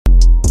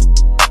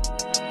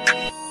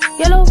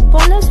Yellow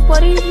bonus,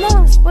 what he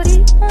want? What he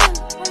want?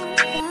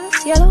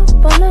 Yellow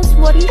bonus,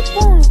 what he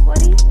want?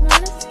 What he want?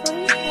 What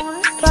he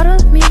want? Para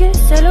Miguel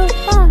se lo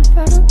van.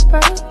 Para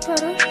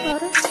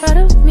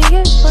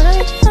Miguel what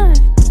I want.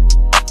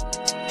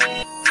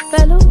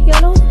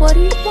 Yellow, what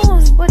he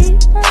want? What he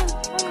want?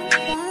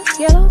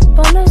 Yellow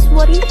bonus,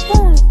 what he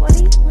want? What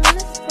he want?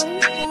 What he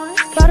want?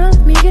 Para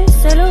Miguel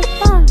se lo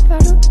van.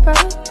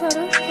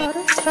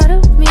 Para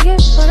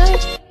Miguel what I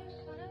want.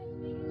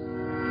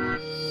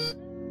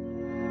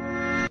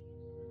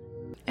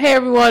 Hey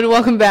everyone,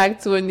 welcome back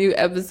to a new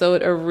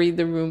episode of Read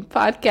the Room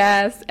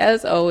podcast.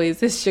 As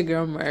always, it's your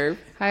girl Merv.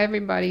 Hi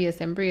everybody, it's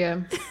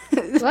Embria.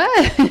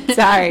 What?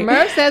 Sorry.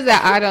 Merv says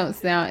that I don't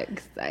sound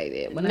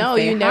excited when I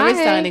say you never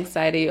hi. sound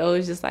excited. You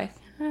always just like,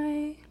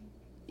 hi.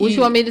 What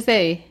you want me to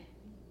say?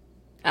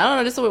 I don't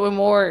know, just with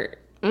more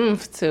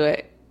oomph to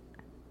it.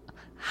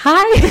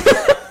 Hi?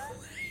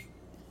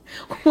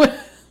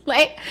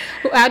 Like,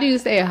 how do you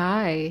say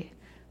hi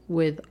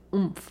with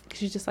oomph?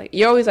 Cause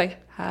you're always like,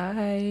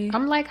 hi.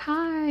 I'm like,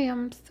 hi,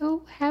 I'm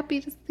so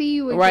happy to see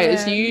you again. Right,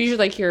 so you use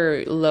like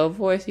your low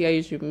voice, you gotta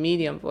use your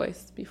medium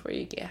voice before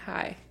you get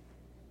high.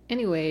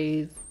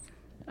 Anyways,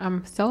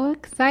 I'm so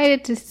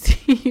excited to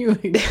see you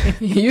again.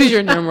 Use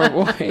your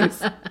normal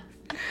voice.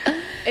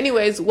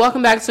 Anyways,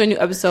 welcome back to a new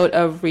episode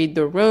of Read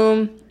the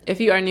Room. If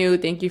you are new,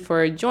 thank you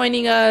for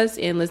joining us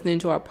and listening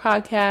to our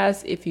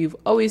podcast. If you've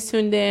always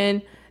tuned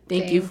in,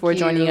 thank you for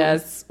joining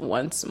us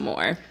once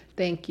more.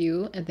 Thank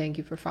you, and thank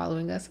you for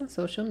following us on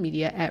social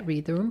media at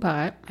Read the Room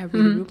Pod. At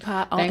Read the Room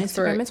Pod on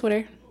Instagram and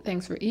Twitter.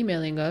 Thanks for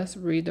emailing us,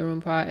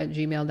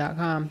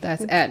 readtheroompod@gmail.com.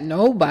 That's at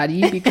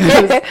nobody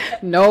because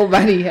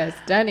nobody has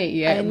done it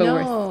yet. But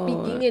we're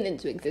speaking it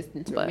into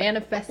existence. We're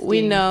manifesting.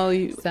 We know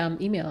some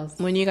emails.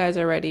 When you guys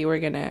are ready, we're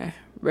gonna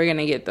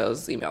get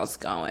those emails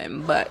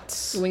going.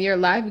 But when your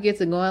life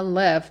gets going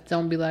left,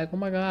 don't be like, oh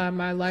my God,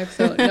 my life.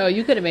 So no,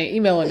 you could have been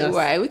emailing us.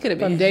 Right, we could have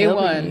been from day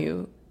one.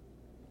 You.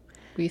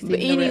 But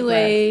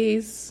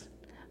anyways,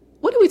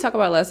 what did we talk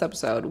about last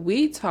episode?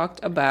 We talked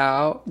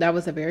about... That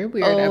was a very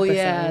weird episode. Oh,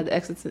 yeah. The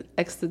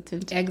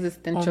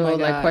existential oh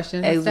like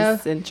questions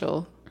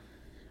existential.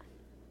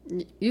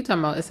 And stuff. You talking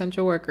about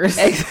essential workers.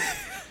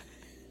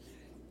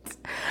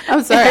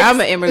 I'm sorry.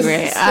 I'm an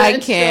immigrant. I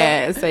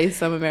can't say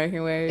some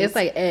American words. It's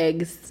like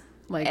eggs.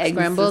 Like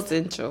scrambled.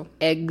 Existential.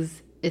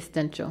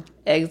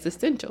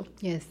 Existential.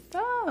 Yes.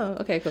 Oh,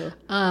 okay, cool.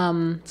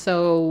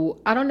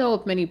 So I don't know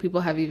if many people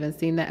have even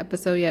seen that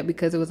episode yet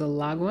because it was a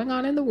lot going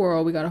on in the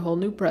world. We got a whole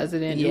new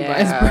president, new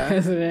vice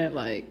president.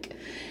 Like,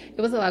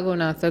 it was a lot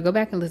going on. So go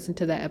back and listen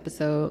to that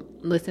episode.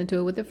 Listen to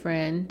it with a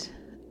friend.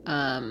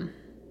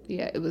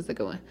 Yeah, it was a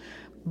good one.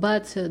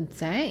 But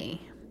today,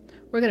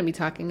 we're going to be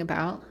talking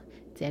about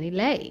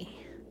DaniLeigh.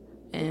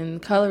 And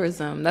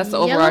colorism. That's the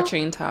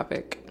overarching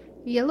topic.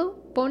 Yellow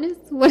bonus?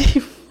 What do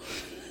you...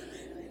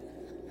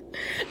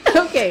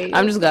 Okay.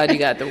 I'm just glad you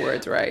got the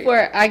words right.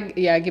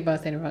 I keep on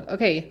saying it wrong.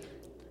 Okay.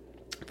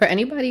 For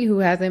anybody who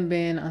hasn't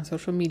been on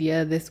social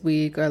media this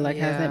week or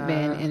hasn't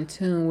been in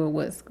tune with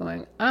what's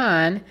going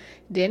on,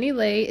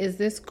 DaniLeigh is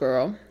this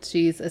girl.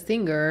 She's a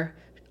singer.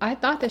 I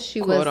thought that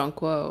she was... Quote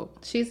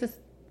unquote. She's an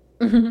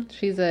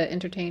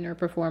entertainer,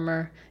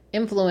 performer,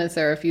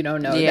 influencer, if you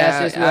don't know. Yeah,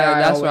 that's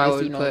just where I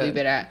would leave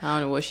it at. I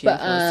don't know what she's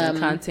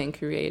content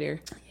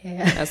creator.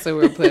 Yeah. That's what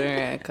we're putting her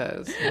at,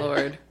 because,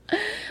 Lord.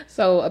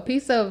 So a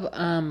piece of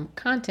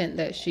content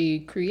that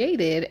she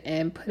created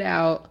and put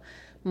out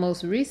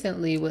most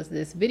recently was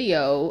this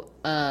video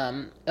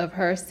of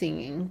her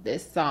singing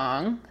this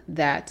song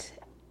that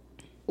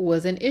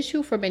was an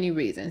issue for many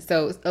reasons.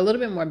 So a little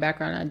bit more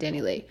background on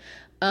DaniLeigh.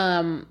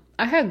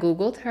 I had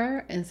Googled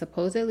her, and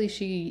supposedly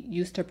she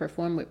used to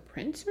perform with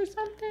Prince or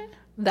something.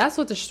 That's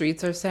what the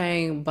streets are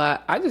saying,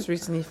 but I just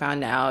recently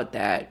found out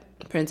that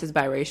Prince is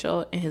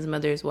biracial and his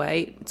mother is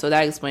white. So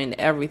that explained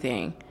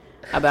everything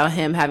about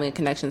him having a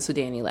connection to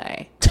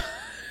DaniLeigh.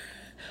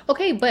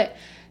 Okay, but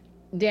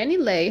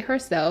DaniLeigh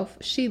herself,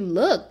 she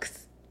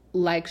looks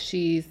like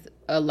she's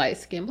a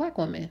light-skinned black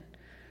woman.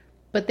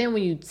 But then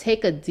when you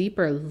take a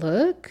deeper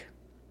look,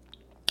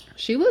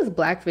 she was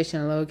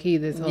blackfishing low-key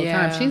this whole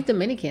time. She's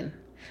Dominican.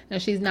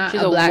 And she's not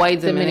a black white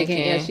Dominican.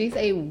 Yeah, she's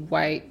a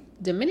white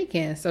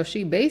Dominican. So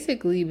she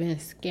basically been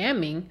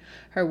scamming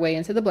her way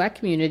into the black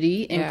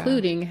community,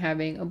 including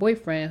having a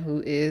boyfriend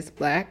who is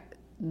black,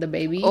 the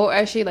baby. Or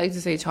as she likes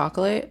to say,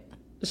 chocolate.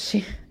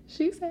 She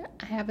said,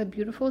 I have a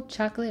beautiful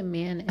chocolate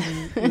man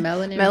and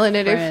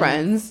melanated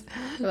friends.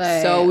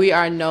 So we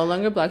are no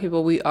longer black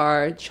people. We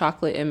are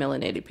chocolate and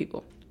melanated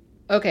people.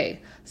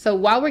 Okay. So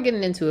while we're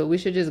getting into it, we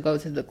should just go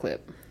to the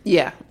clip.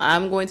 Yeah.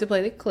 I'm going to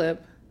play the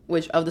clip.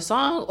 Which of the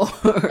song?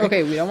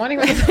 Okay, we don't want to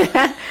go.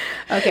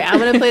 Okay, I'm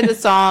going to play the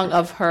song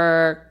of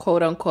her,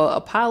 quote unquote,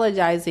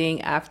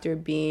 apologizing after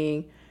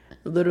being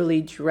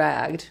literally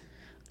dragged.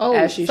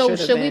 Oh, so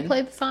should we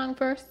play the song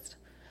first?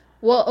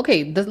 Well,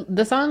 okay,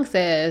 the song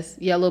says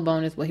yellow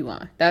bone is what he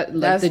wants.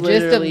 That's the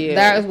gist of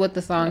that is what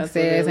the song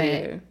says,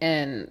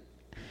 and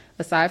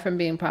aside from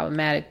being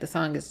problematic, the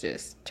song is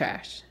just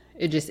trash.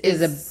 It just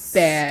is a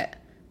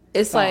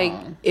It's like,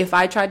 song. if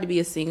I tried to be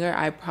a singer,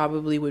 I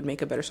probably would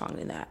make a better song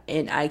than that.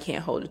 And I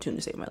can't hold a tune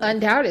to save my life.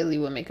 Undoubtedly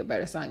would make a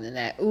better song than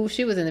that. Ooh,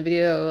 she was in the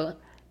video.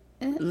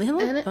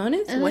 Lil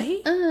Bonus?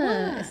 Wait.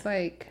 What? It's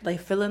like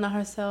Feeling on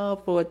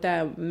herself, or with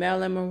that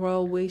Marilyn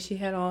Monroe wig she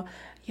had on.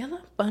 Yellow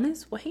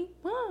Bonus? Wait,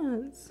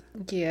 once.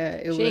 yeah,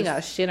 it She ain't was.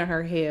 got shit on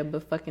her head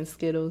but fucking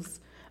Skittles.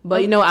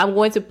 But, I'm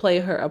going to play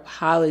her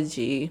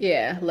apology.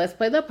 Yeah, let's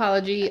play the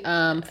apology.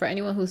 For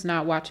anyone who's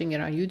not watching it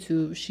on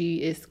YouTube,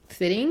 she is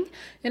sitting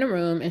in a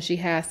room and she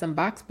has some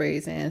box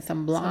braids and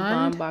some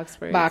blonde box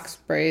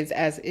braids.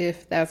 as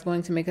if that's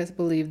going to make us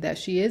believe that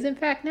she is in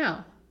fact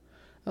now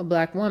a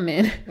black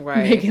woman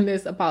Right. making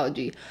this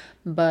apology.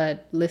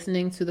 But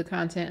listening to the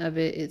content of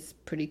it, it's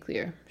pretty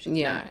clear. She's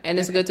Yeah, not. and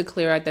it's good to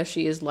clear out that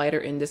she is lighter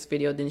in this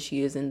video than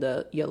she is in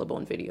the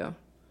Yellowbone video.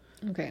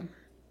 Okay.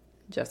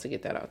 Just to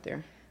get that out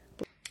there.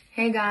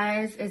 Hey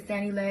guys, it's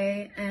Danny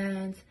Lay,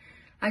 and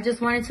I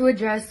just wanted to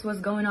address what's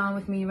going on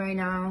with me right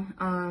now.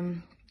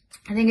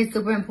 I think it's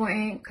super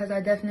important because I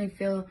definitely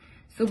feel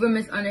super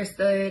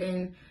misunderstood,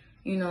 and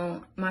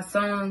my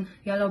song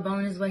Yellow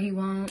Bone is what he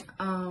want.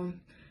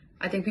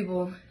 I think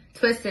people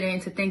twisted it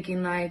into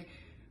thinking like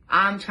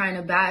I'm trying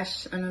to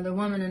bash another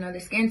woman, another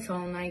skin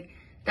tone. Like,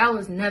 that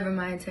was never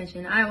my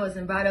intention. I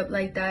wasn't brought up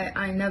like that.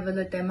 I never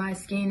looked at my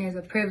skin as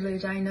a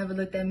privilege. I never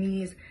looked at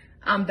me as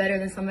I'm better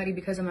than somebody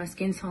because of my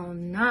skin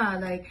tone. Nah,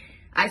 like,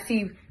 I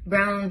see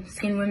brown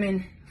skinned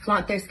women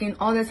flaunt their skin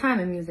all the time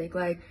in music.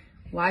 Like,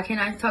 why can't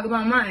I talk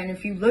about mine?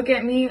 If you look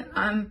at me,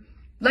 I'm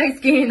light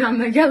skinned,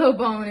 I'm a yellow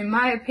bone. In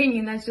my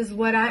opinion, that's just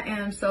what I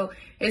am. So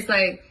it's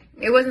like,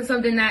 it wasn't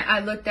something that I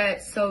looked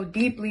at so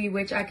deeply,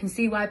 which I can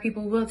see why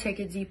people will take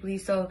it deeply.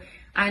 So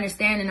I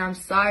understand, and I'm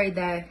sorry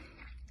that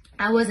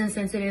I wasn't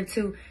sensitive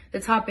to the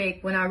topic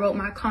when I wrote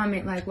my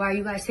comment, like, why are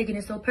you guys taking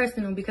it so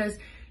personal? Because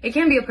it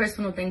can be a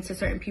personal thing to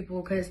certain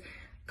people, because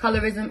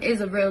colorism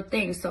is a real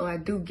thing, so I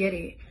do get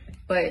it.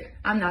 But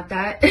I'm not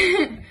that.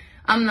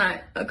 I'm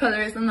not a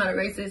colorist, I'm not a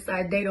racist.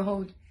 I date a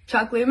whole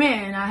chocolate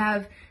man. I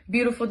have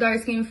beautiful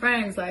dark-skinned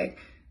friends, like,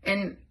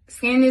 and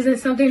skin isn't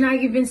something I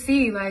even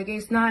see. Like,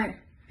 it's not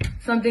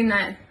something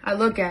that I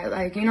look at,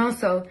 like,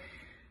 so,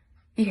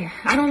 yeah.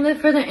 I don't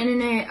live for the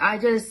internet.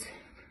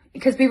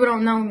 Because people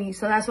don't know me,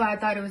 so that's why I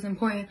thought it was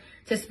important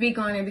to speak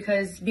on it,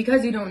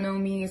 because you don't know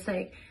me, it's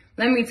like,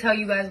 let me tell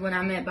you guys what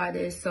I meant by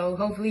this. So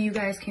hopefully you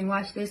guys can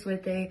watch this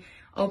with a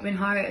open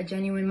heart, a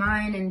genuine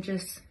mind, and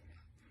just,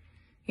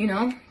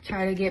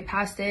 try to get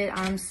past it.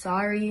 I'm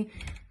sorry.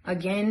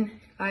 Again,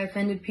 if I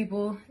offended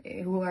people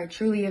who are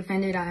truly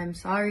offended, I'm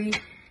sorry.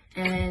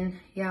 And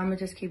yeah, I'm gonna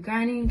just keep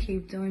grinding,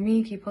 keep doing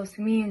me, keep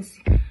posting me, and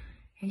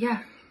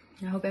yeah,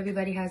 I hope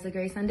everybody has a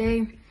great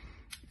Sunday.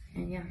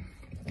 And yeah,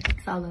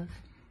 it's all love.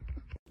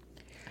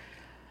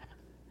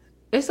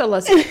 It's a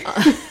lot.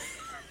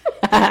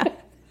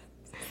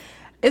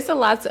 It's a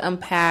lot to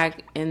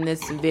unpack in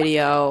this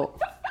video.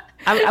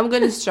 I'm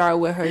going to start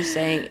with her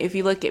saying, if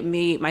you look at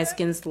me, my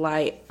skin's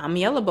light. I'm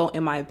yellow bone,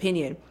 in my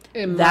opinion.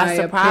 That's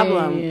the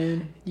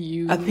problem.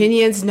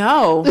 Opinions,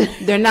 no.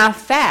 They're not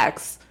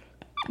facts.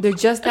 They're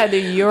just that they're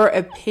your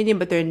opinion,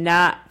 but they're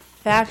not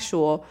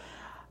factual.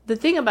 The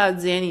thing about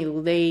Zanny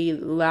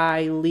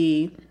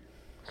Lee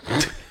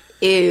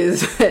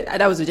is,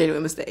 that was a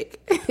genuine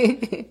mistake,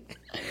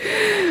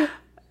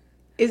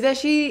 is that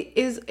she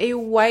is a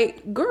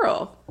white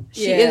girl.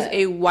 She is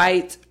a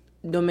white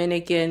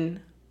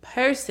Dominican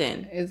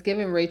person. It's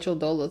giving Rachel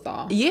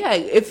Dolezal. Yeah,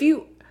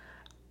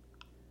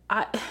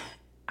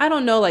 I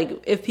don't know,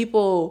 like, if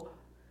people,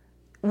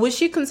 would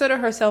she consider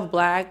herself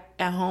black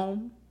at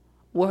home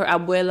with her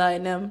abuela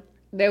and them?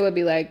 They would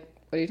be like,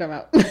 what are you talking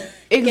about?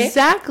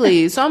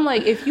 Exactly. So I'm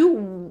like, if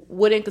you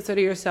wouldn't consider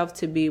yourself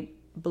to be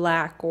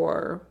black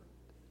or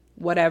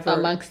whatever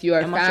amongst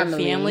your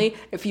family,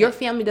 if your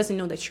family doesn't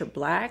know that you're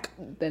black,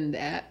 then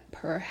that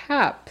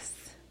perhaps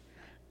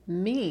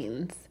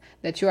means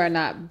that you are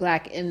not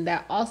black, and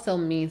that also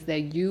means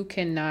that you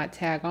cannot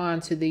tag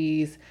on to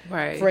these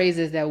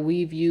phrases that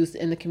we've used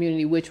in the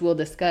community, which we'll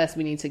discuss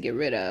we need to get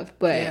rid of.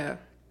 But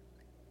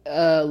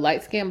a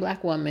light-skinned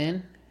black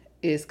woman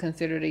is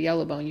considered a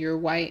yellow bone. You're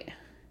white,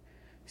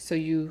 so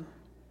you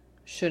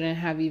shouldn't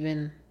have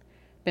even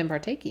been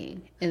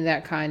partaking in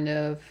that kind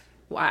of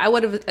I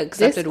would have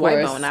accepted discourse.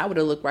 white bone. I would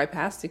have looked right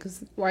past it,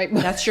 because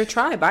that's your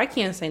tribe. I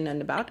can't say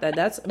nothing about that.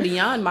 That's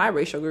beyond my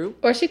racial group.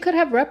 Or she could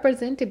have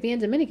represented being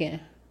Dominican.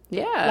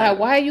 Yeah. Like,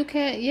 why you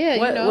can't? Yeah.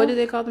 What do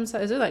they call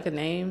themselves? Is there like a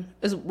name?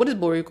 What does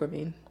Boricua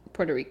mean?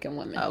 Puerto Rican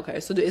woman. Oh, okay,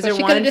 so is there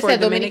she one just for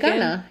said Dominican?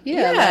 Dominicana.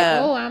 Yeah.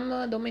 Like, oh, I'm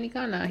a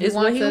Dominicana. He It's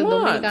wants what he a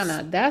wants.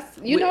 Dominicana. That's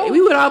We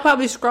would all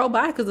probably scroll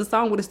by, because the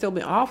song would have still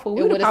been awful.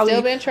 It would have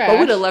still been trash. But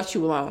we'd have left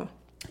you alone.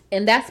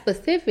 And that's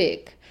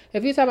specific.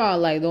 If you talk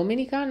about like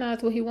Dominicana,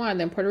 that's what he wanted.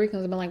 Then Puerto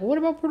Ricans have been like, what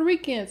about Puerto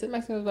Ricans? And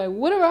Mexicans like,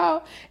 what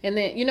about? And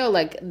then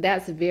like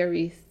that's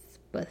very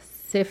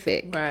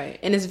specific, right?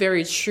 And it's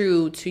very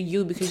true to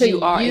you, because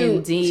you are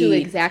indeed to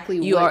exactly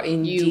you what are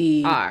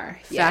indeed you are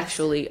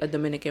factually a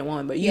Dominican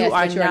woman, but you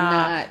are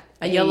not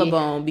a yellow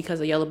bone, because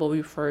a yellow bone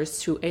refers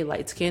to a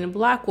light skinned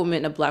black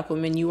woman. A black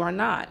woman, you are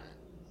not.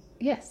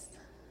 Yes.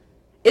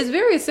 it's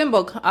very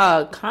simple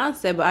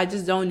concept, but I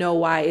just don't know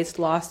why it's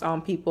lost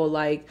on people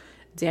like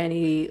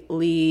Danny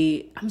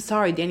Lay,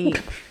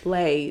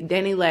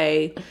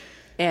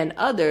 and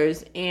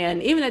others.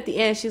 And even at the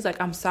end, she's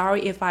like, I'm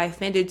sorry if I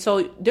offended.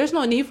 So there's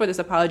no need for this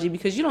apology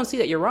because you don't see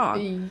that you're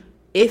wrong.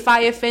 If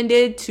I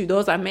offended to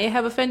those I may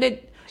have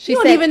offended, you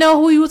don't even know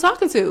who you were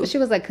talking to. She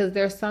was like, because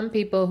there's some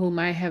people who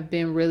might have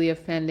been really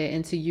offended,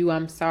 and to you,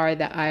 I'm sorry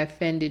that I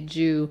offended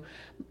you.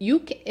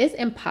 It's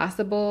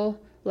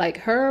impossible. Like,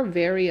 her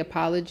very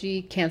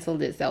apology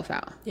canceled itself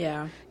out.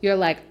 Yeah. You're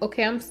like,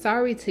 okay, I'm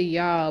sorry to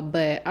y'all,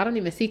 but I don't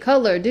even see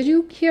color. Did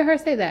you hear her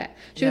say that?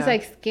 She was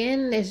like,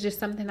 skin is just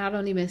something I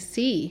don't even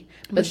see.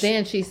 But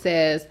then she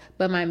says,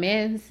 but my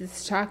man's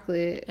is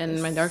chocolate.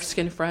 And my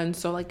dark-skinned friends.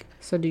 So, like,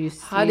 so do you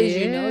see how did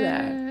you know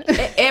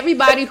that?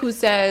 Everybody who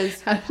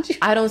says,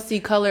 I don't see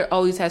color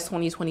always has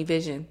 20/20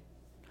 vision.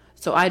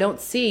 So I don't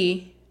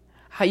see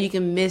how you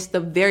can miss the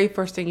very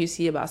first thing you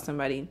see about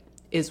somebody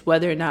is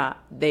whether or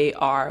not they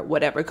are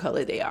whatever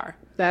color they are.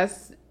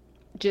 That's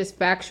just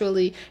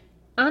factually.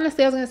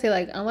 Honestly, I was going to say,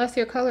 like, unless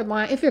you're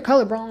colorblind, if you're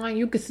colorblind,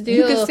 you could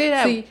still say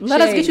that.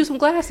 Let us get you some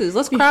glasses.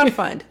 Let's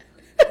crowdfund.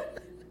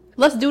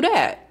 Let's do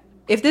that.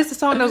 If this is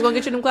something that was going to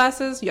get you them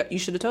glasses, you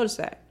should have told us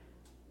that.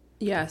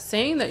 Yeah,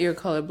 saying that you're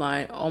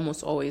colorblind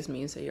almost always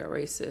means that you're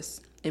a racist,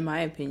 in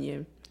my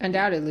opinion.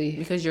 Undoubtedly.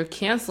 Because you're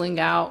canceling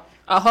out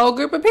a whole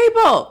group of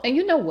people. And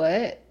you know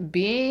what?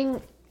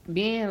 Being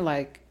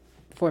like,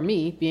 for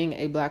me, being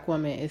a black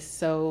woman is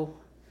so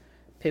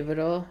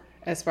pivotal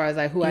as far as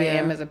like who I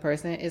am as a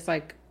person. It's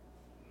like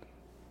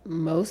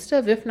most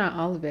of, if not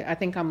all of it. I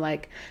think I'm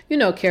like,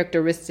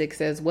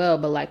 characteristics as well,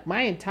 but like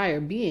my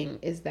entire being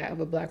is that of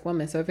a black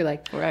woman. So if you're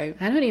like, right,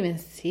 I don't even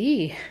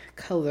see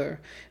color.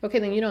 Okay,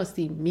 then you don't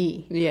see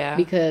me. Yeah.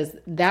 Because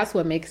that's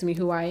what makes me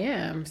who I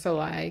am. So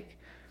like,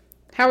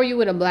 how are you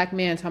with a black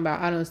man talking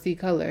about I don't see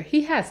color?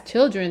 He has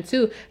children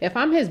too. If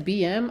I'm his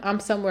BM, I'm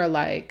somewhere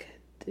like,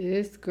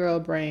 this girl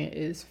brain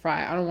is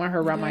fried. I don't want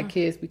her around my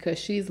kids because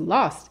she's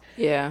lost.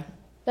 Yeah.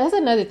 That's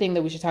another thing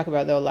that we should talk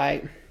about though,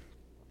 like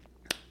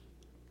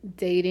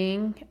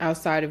dating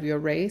outside of your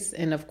race.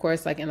 And of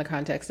course, like in the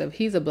context of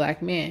he's a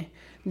black man.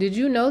 Did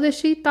you know that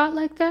she thought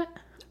like that?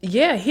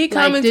 Yeah, he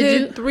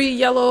commented 3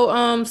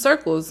 yellow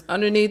circles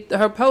underneath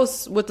her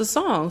post with the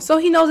song. So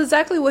he knows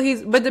exactly what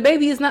but the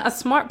baby is not a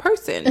smart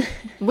person.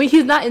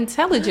 He's not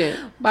intelligent.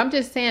 But I'm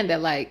just saying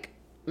that like,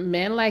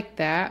 men like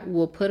that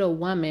will put a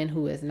woman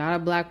who is not a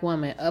black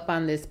woman up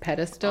on this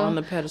pedestal. On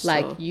the pedestal.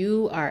 Like,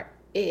 you are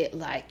it.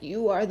 Like,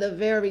 you are the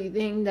very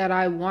thing that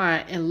I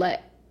want. And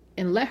let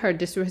her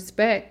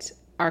disrespect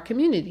our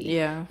community.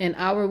 Yeah. And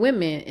our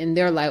women. And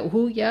they're like,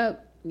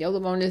 yep, Yellow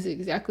Bone is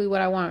exactly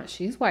what I want.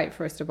 She's white,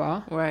 first of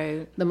all.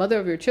 Right. The mother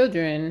of your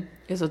children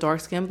is a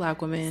dark-skinned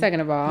black woman. Second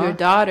of all. Your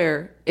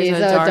daughter is a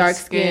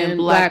dark-skinned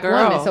black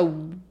girl. woman.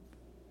 So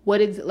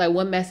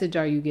what message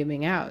are you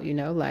giving out?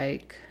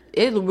 Like...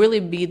 It'll really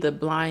be the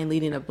blind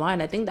leading the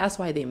blind. I think that's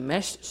why they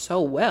meshed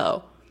so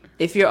well.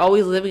 If you're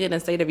always living in a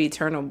state of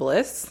eternal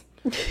bliss,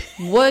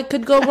 what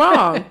could go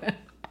wrong?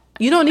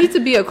 You don't need to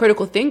be a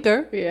critical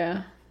thinker.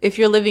 Yeah. If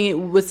you're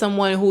living with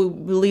someone who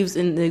believes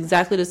in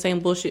exactly the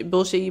same bullshit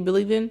you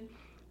believe in.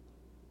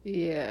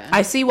 Yeah.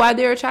 I see why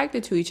they're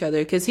attracted to each other.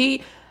 Because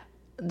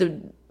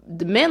the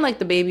men like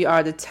the baby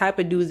are the type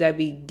of dudes that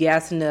be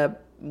gassing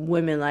up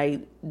women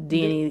like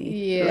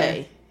Danny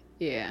Lay.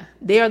 Yeah.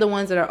 They are the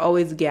ones that are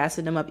always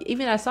gassing them up.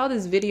 Even I saw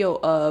this video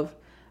of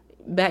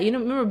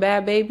remember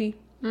Bad Baby?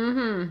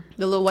 Mm-hmm.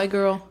 The little white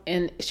girl.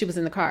 And she was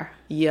in the car.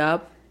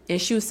 Yup.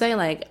 And she was saying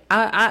like,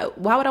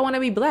 why would I want to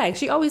be black?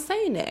 She always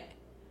saying that.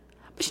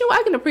 But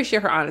I can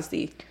appreciate her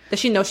honesty. That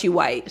she knows she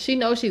white. She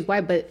knows she's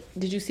white, but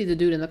did you see the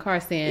dude in the car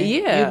saying,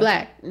 yeah, you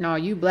black? No,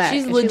 you black.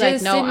 She's and legit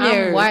like, no, I'm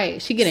there.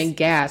 white. She getting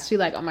gassed. She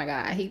like, oh my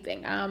God, he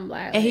think I'm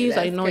black. And he's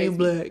like, no, you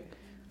black.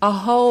 A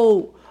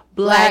whole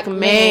black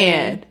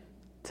man.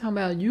 Talking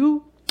about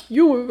you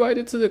were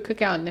invited to the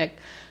cookout neck.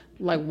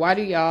 Like, why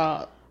do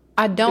y'all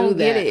I don't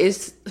get that?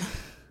 it.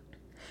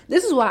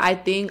 This is why I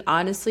think,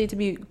 honestly, to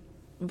be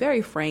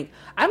very frank,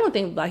 I don't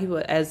think black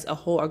people as a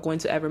whole are going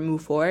to ever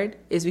move forward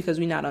is because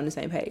we're not on the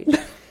same page.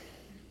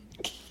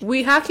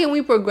 How can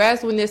we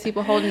progress when there's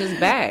people holding us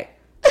back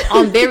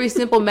on very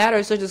simple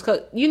matters such as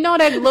that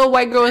little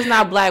white girl is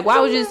not black? Why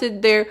would you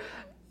sit there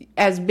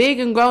as big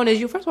and grown as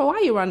you? First of all, why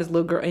are you around this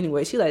little girl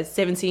anyway? She's like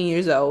 17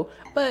 years old.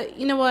 But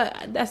you know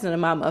what? That's none of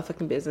my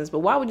motherfucking business. But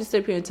why would you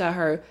sit here and tell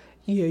her,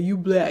 yeah, you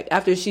black,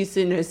 after she's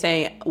sitting there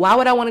saying, why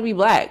would I want to be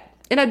black?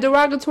 In a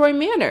derogatory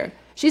manner.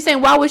 She's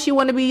saying, why would she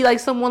want to be like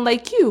someone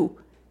like you?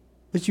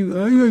 But you,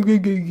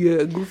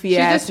 goofy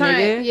ass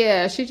nigga.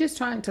 Yeah, she's just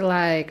trying to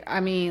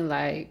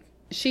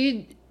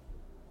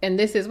and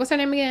this is, what's her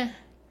name again?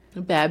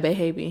 Bad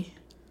Behavior.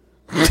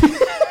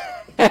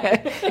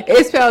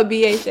 It's spelled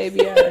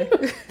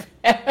BHABI.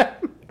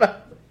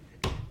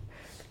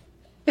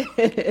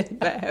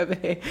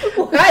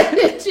 Why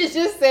did you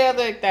just say it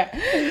like that?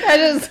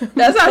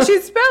 That's how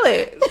she spell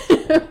it.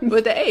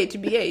 With the H,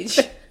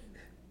 BH.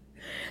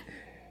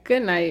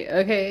 Good night,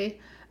 okay?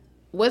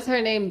 what's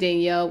her name?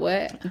 Danielle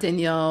what?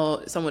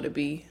 Danielle, someone to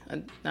be.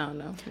 I don't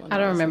know. I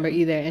don't remember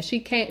either. And she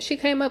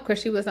came up because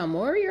she was on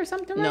Maury or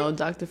something, right? No,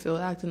 Dr. Phil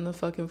acting the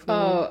fucking fool.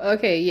 Oh,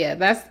 okay, yeah,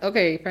 that's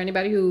okay. For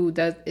anybody who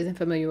isn't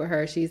familiar with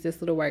her, she's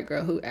this little white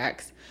girl who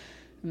acts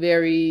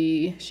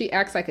she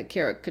acts like a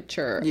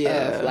caricature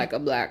of like a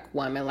black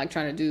woman, like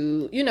trying to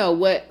do, you know,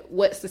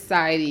 what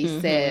society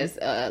says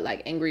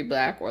like angry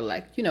black or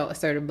like, you know,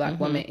 assertive black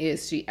woman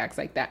is. She acts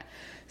like that.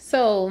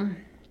 So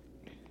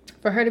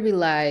for her to be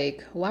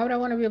like, why would I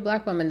want to be a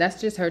black woman? That's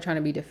just her trying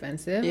to be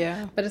defensive.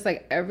 Yeah. But it's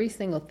like every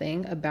single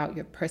thing about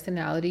your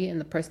personality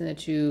and the person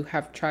that you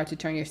have tried to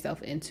turn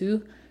yourself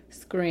into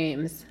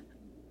screams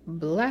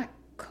black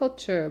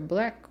culture,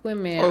 black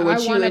women, or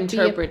what you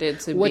interpret interpret it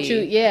to what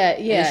be. Yeah.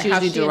 It's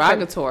usually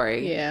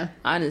derogatory. Yeah.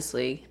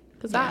 Honestly.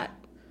 Because I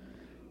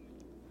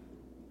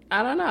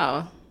don't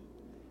know.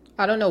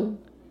 I don't know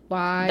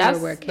why That's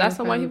or where it came some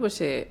from. white people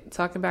shit.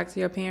 Talking back to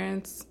your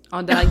parents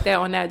on that, like that,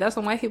 on that. That's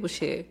some white people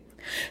shit.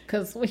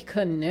 Because we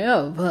could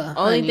never.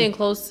 Only thing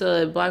close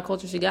to black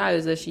culture she got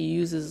is that she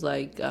uses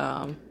like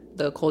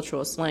the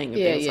cultural slang and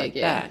things like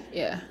that.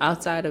 Yeah.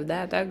 Outside of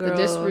that girl, The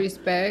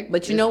disrespect.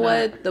 But you know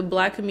what? The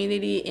black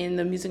community in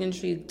the music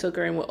industry took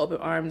her in with open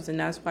arms, and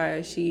that's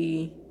why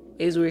she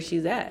is where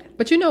she's at.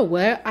 But you know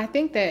what? I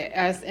think that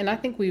and I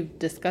think we've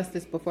discussed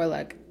this before,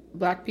 like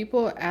black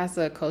people as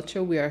a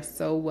culture, we are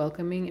so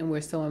welcoming and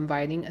we're so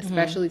inviting,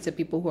 especially to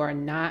people who are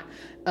not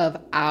of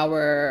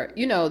our,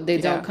 you know, they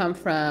don't come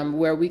from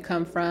where we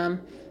come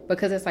from,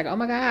 because it's like, oh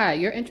my God,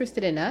 you're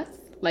interested in us?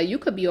 Like, you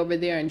could be over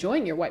there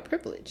enjoying your white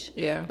privilege.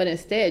 Yeah. But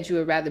instead, you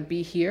would rather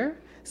be here.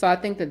 So I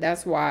think that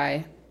that's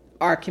why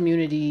our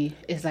community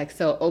is, like,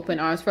 so open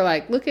arms for,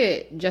 like, look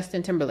at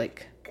Justin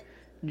Timberlake,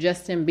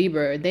 Justin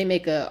Bieber. They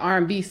make a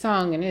R&B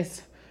song, and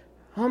it's,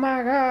 oh,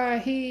 my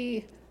God,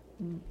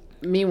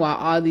 Meanwhile,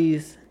 all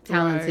these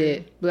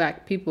talented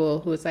black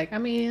people who it's like, I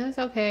mean, it's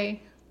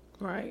okay.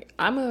 Right.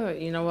 I'm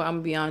gonna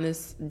be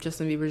honest.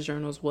 Justin Bieber's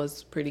Journals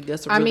was pretty good.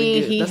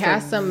 He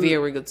has some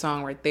very good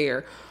song right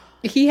there.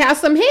 He has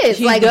some hits.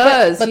 He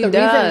does. But the reason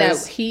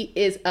that he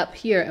is up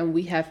here and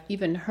we have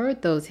even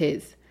heard those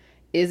hits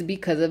is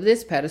because of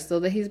this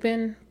pedestal that he's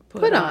been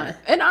put on.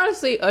 And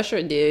honestly,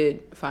 Usher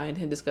did find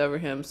and discover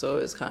him, so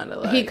it's kind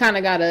of like he kind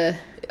of got a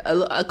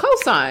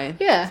cosign,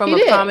 from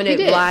a prominent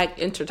black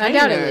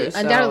entertainer.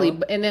 Undoubtedly.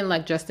 And then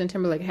like Justin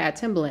Timberlake had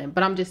Timbaland,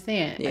 but I'm just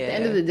saying, at the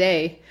end of the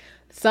day,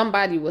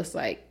 somebody was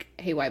like,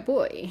 "Hey, white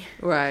boy,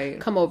 right,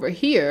 come over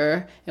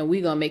here, and we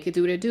gonna make it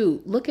do what it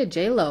do." Look at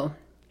J-Lo.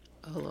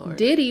 Oh Lord.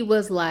 Diddy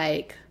was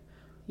like,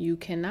 "You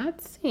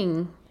cannot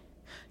sing.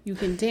 You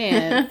can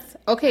dance."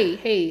 Okay,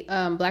 hey,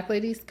 black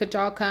ladies, could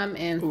y'all come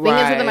and sing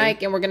into the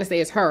mic? And we're gonna say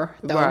it's her,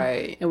 though.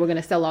 Right. And we're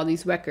gonna sell all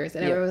these records.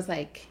 And everyone was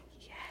like,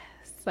 yes.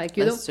 Like,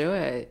 let's do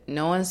it.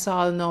 No one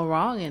saw no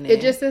wrong in it.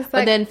 It just is like.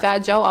 But then Fat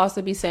Joe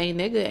also be saying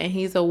nigga, and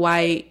he's a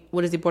white,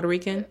 what is he, Puerto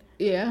Rican?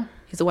 Yeah.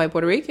 He's a white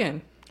Puerto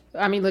Rican.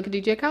 I mean, look at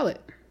DJ Khaled.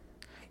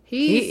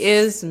 He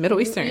is Middle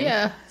Eastern.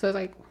 Yeah. So it's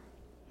like.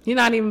 He's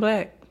not even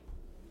black.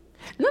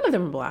 None of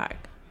them are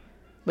black.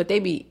 But they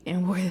be,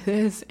 and we're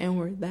this, and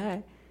we're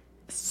that.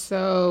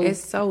 So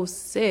it's so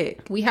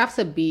sick. We have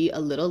to be a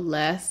little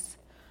less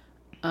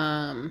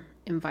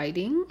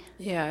inviting.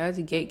 Yeah, as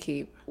a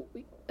gatekeep.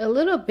 A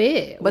little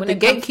bit. But the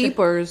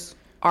gatekeepers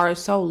are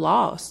so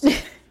lost.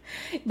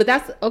 But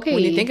that's okay.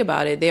 When you think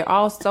about it, they're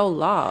all so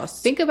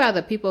lost. Think about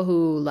the people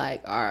who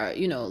like are,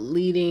 you know,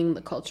 leading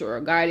the culture or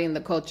guiding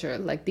the culture.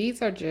 Like,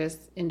 these are just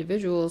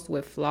individuals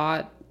with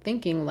flawed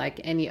thinking like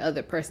any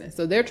other person.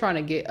 So they're trying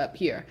to get up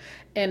here.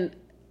 And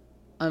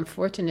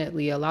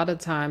unfortunately, a lot of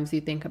times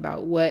you think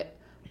about what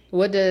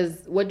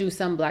do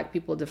some black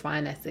people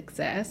define as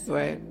success?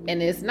 Right.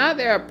 And it's not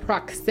their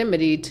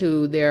proximity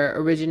to their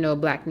original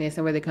blackness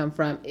and where they come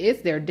from.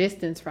 It's their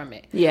distance from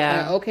it.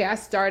 Yeah. Okay, I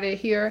started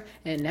here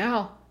and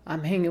now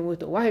I'm hanging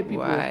with the white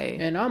people. Right.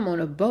 And I'm on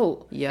a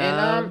boat.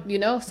 Yeah.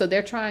 And so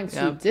they're trying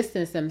to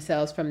distance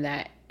themselves from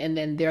that. And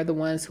then they're the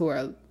ones who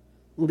are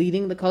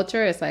leading the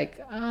culture. It's like,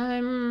 I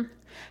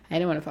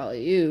didn't want to follow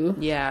you.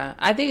 Yeah.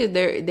 I think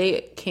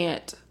they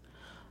can't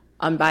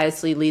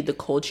unbiasedly lead the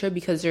culture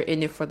because they're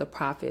in it for the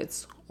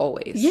profits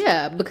always.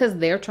 Yeah, because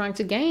they're trying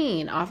to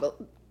gain off of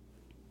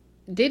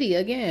Diddy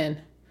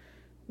again.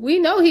 We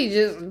know he's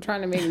just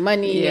trying to make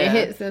money and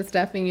hits and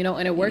stuff, and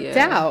and it worked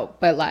out.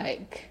 But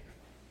like,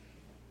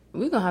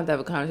 we're gonna have to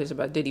have a conversation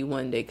about Diddy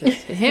one day, because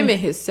him and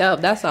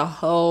himself, that's a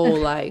whole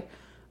like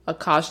a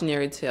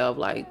cautionary tale of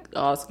like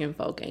all skin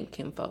folk ain't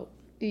kinfolk.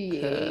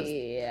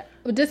 Yeah.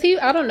 Does he?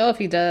 I don't know if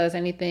he does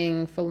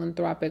anything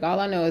philanthropic.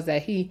 All I know is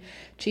that he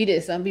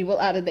cheated some people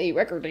out of their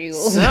record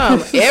deals.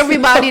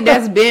 Everybody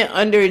that's been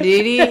under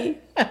Diddy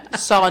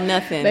saw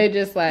nothing. They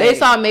just like, they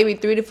saw maybe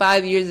 3 to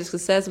 5 years of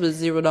success with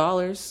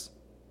 $0.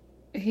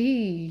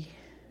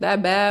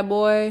 That Bad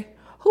Boy.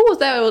 Who was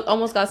that?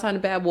 Almost got signed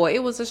to Bad Boy.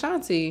 It was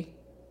Ashanti.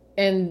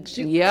 And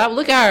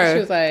look at her. She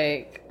was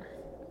like.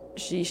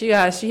 She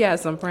had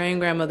some praying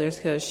grandmothers,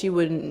 because she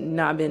would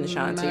not have been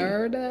Ashanti.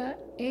 Murder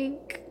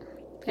Inc.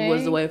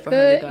 Was the way for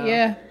her to go.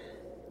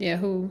 Yeah.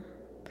 Who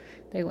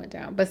they went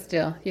down, but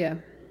still, yeah.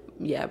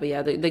 Yeah, but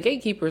yeah, the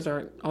gatekeepers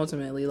are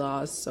ultimately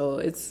lost, so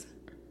it's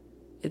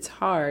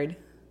hard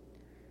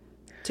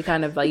to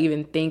kind of like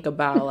even think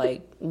about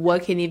like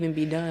what can even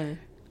be done.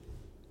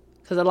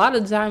 Because a lot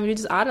of the time you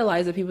just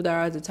idolize the people that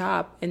are at the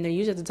top, and they're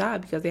usually at the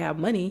top because they have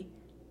money.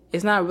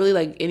 It's not really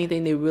like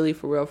anything they really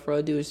for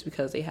real do. It's just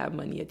because they have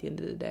money at the end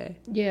of the day.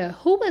 Yeah,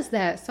 who was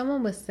that?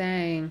 Someone was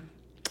saying,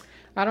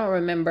 I don't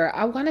remember.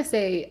 I want to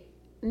say,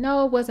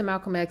 no, it wasn't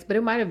Malcolm X, but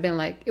it might have been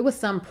like, it was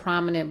some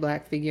prominent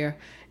black figure,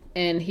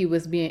 and he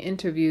was being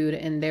interviewed,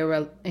 and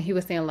he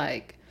was saying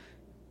like,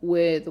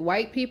 with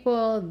white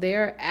people,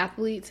 their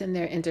athletes and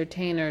their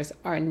entertainers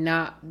are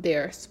not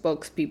their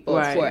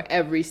spokespeople for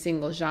every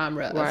single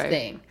genre of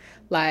thing.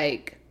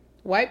 Like,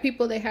 white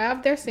people, they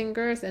have their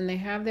singers and they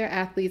have their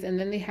athletes, and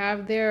then they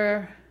have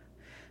their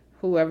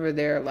whoever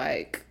their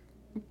like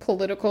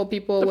political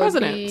people would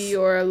presidents. be,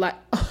 or like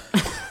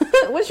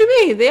What you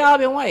mean? They all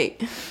been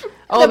white.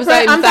 Oh,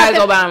 besides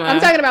Obama. I'm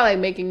talking about like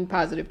making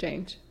positive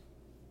change.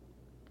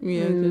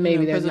 Yeah,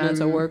 maybe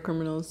presidents are war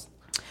criminals.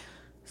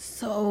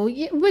 So,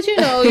 yeah, but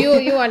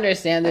you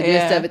understand the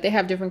gist of it. They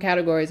have different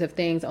categories of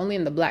things. Only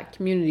in the black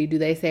community do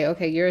they say,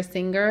 okay, you're a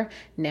singer.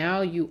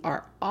 Now you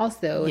are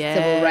also a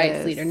civil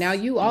rights leader. Now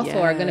you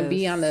also are going to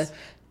be on the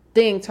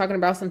thing talking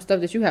about some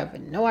stuff that you have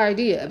no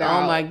idea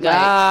about. Oh my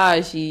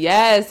gosh,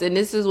 yes. And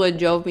this is what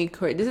drove me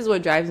crazy. This is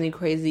what drives me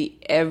crazy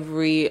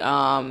every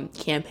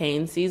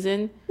campaign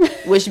season,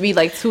 which should be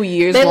like 2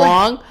 years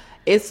long.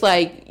 It's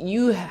like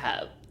you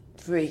have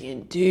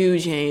freaking 2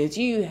 Chainz,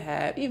 you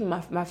have even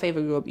my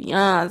favorite girl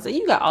Beyonce,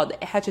 you got all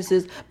the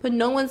actresses, but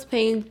no one's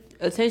paying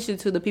attention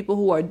to the people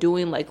who are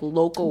doing like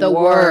local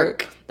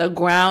work, the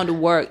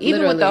groundwork.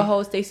 Even with the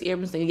whole Stacey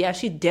Abrams thing, yeah,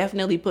 she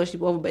definitely pushed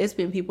people over, but it's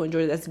been people in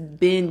Georgia that's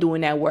been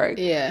doing that work.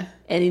 Yeah.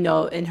 And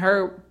and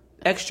her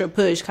extra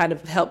push kind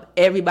of helped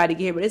everybody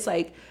get here, but it's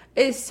like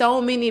it's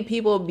so many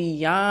people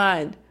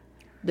beyond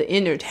the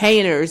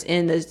entertainers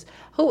and this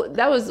who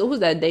was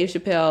that Dave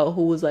Chappelle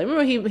who was like,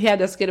 remember he had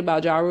that skit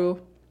about Ja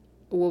Rule?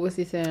 What was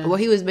he saying? Well,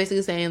 he was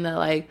basically saying that,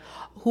 like,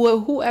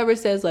 whoever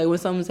says, like, when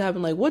something's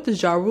happening, like, what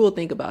does Ja Rule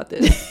think about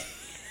this?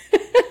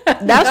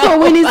 That's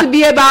what we need to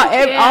be about,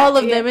 all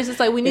of them. It's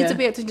just like, we need to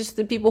pay attention to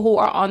the people who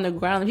are on the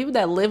ground. The people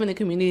that live in the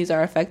communities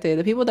are affected.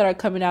 The people that are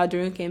coming out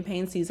during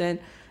campaign season,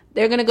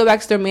 they're going to go back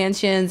to their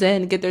mansions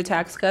and get their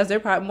tax cuts. They're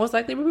probably most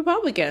likely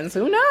Republicans.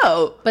 Who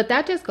knows? But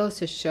that just goes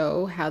to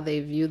show how they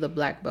view the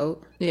black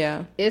vote.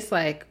 Yeah. It's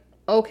like,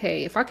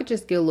 okay, if I could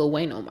just get Lil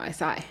Wayne on my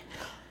side,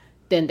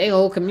 then their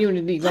whole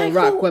community gonna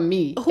rock with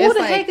me. Who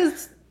the heck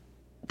is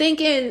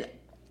thinking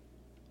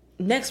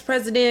next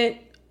president?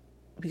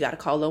 We gotta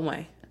call Lil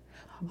Wayne.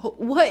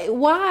 What?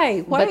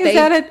 Why? Why is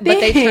that a thing? But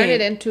they turn it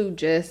into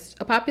just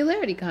a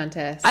popularity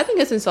contest. I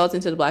think it's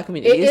insulting to the black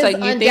community. It's like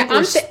you think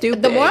we're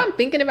stupid. The more I'm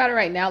thinking about it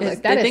right now,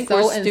 like that is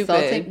so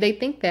insulting. They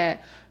think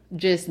that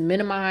just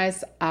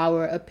minimize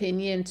our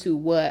opinion to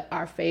what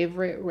our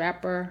favorite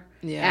rapper,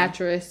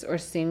 actress, or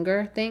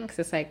singer thinks.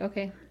 It's like,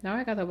 okay, now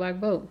I got the black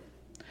vote.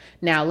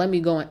 Now let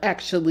me go and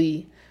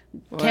actually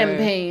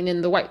campaign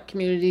in the white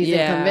communities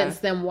and convince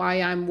them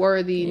why I'm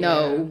worthy.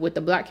 No, with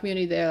the black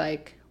community, they're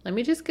like, let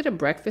me just get a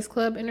Breakfast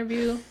Club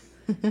interview,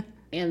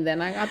 and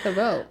then I got the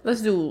vote.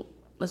 Let's do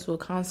a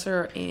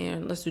concert,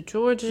 and let's do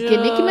Georgia.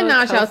 Get Nicki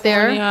Minaj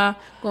California, out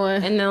there,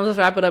 and then let's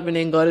wrap it up, and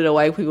then go to the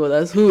white people.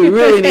 That's who we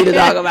really need to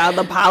talk about,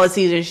 the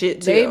policies and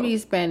shit too. They be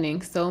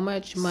spending so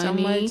much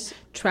money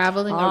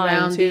traveling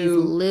around these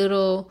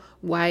little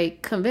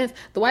white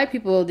the white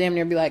people will damn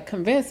near be like,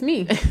 convince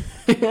me.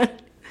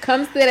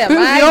 Come sit at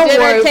my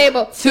dinner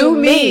table to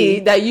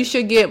me that you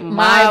should get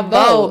my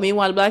vote.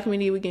 Meanwhile, the black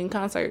community, we getting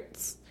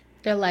concerts.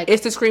 They're like,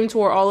 it's the Scream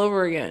tour all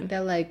over again.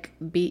 They're like,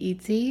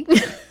 BET. You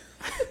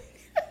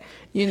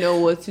know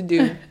what to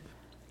do.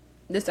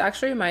 This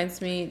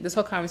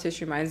whole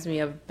conversation reminds me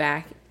of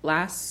back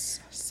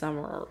last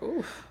summer.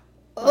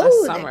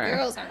 Last summer. The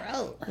girls are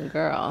out.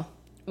 Girl.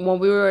 When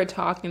we were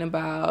talking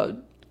about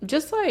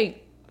just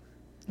like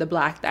the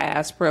black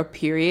diaspora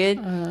period,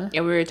 and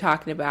we were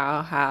talking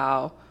about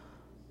how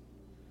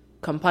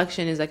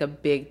complexion is like a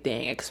big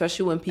thing,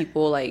 especially when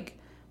people like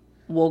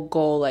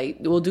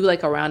will do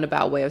like a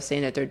roundabout way of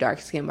saying that they're dark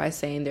skinned by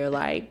saying they're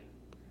like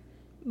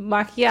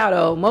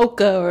macchiato,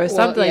 mocha, or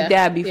something like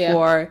that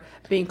before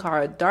being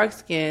called dark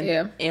skinned.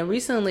 Yeah. And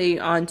recently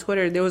on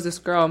Twitter, there was this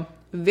girl,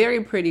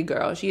 very pretty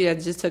girl. She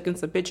had just taken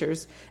some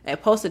pictures and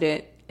posted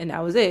it, and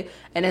that was it.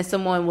 And then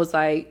someone was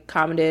like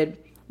commented,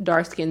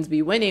 dark skins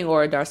be winning,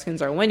 or dark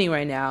skins are winning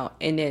right now.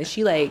 And then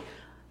she like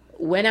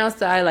went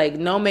outside, like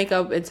no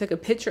makeup, and took a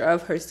picture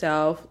of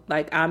herself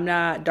like, I'm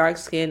not dark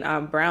skinned,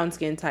 I'm brown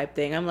skin type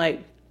thing. I'm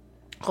like,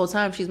 whole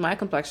time she's my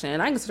complexion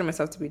and I consider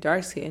myself to be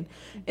dark skinned.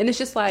 And it's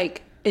just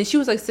like, and she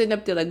was like sitting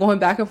up there like going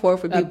back and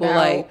forth with people about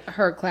like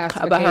her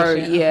classification about her,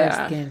 of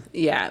her skin.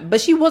 Yeah, but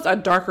she was a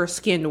darker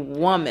skinned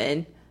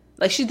woman.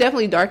 Like she's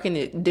definitely darker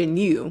than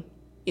you.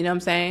 You know what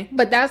I'm saying?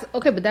 But that's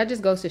okay. But that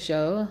just goes to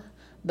show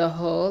the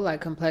whole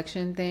like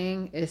complexion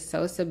thing is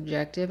so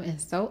subjective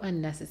and so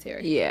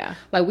unnecessary. Yeah,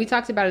 like we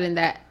talked about it in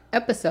that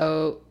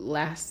episode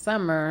last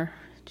summer.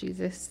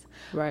 Jesus,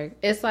 right?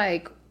 It's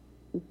like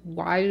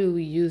why do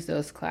we use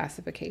those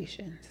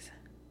classifications?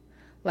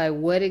 Like,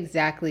 what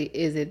exactly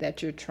is it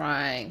that you're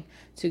trying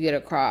to get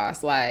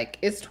across? Like,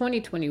 it's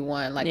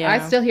 2021. Like,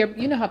 I still hear,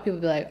 you know how people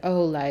be like,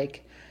 oh,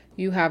 like,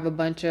 you have a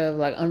bunch of,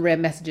 like, unread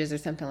messages or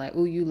something like,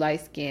 oh, you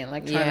light skin.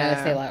 Like, trying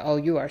to say, like, oh,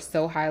 you are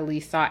so highly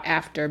sought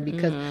after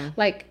because,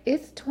 like,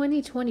 it's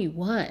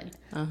 2021.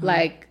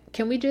 Like,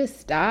 can we just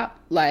stop?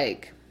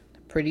 Like,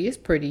 pretty is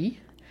pretty.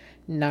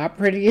 Not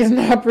pretty is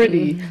not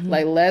pretty.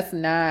 Like, let's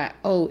not,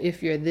 oh,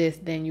 if you're this,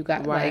 then you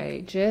got,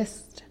 like,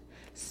 just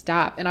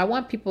stop. And I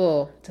want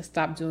people to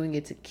stop doing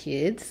it to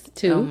kids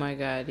too. Oh my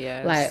God,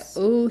 yes.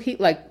 Like, ooh,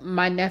 like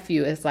my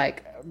nephew is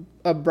like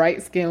a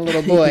bright skinned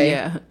little boy.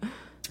 Yeah.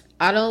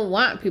 I don't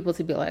want people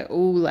to be like,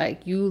 ooh,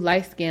 like you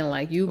light skinned,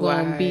 like you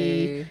gonna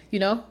be, you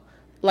know,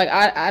 like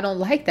I don't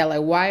like that.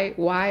 Like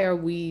why are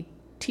we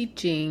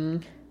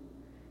teaching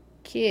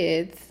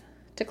kids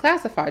to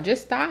classify?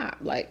 Just stop.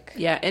 Like,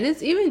 yeah, and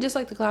it's even just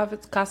like the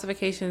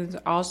classifications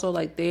also,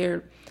 like,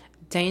 they're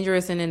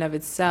dangerous in and of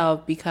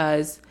itself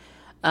because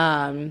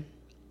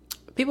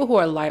people who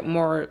are like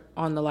more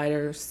on the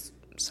lighter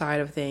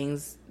side of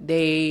things,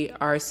 they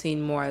are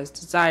seen more as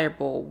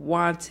desirable,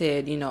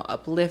 wanted, you know,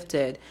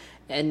 uplifted,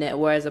 and that,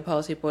 whereas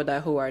opposed to people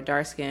that who are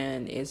dark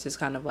skinned, it's just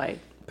kind of like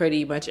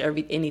pretty much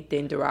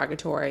anything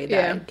derogatory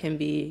that can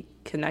be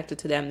connected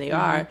to them, they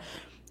are.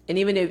 And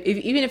even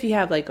if you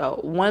have like a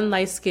one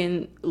light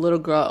skinned little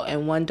girl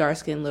and one dark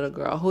skinned little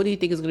girl, who do you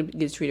think is going to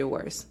get treated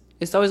worse?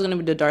 It's always going to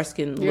be the dark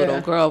skinned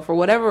little girl for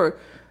whatever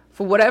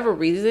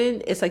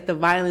reason. It's like the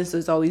violence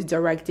is always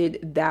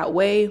directed that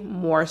way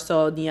more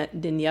so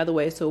than the other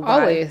way. So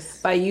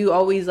by you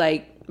always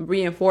like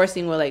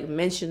reinforcing or like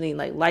mentioning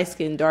like light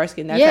skin, dark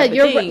skin, that type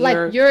of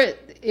thing,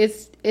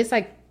 it's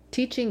like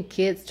teaching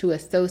kids to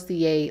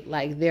associate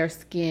like their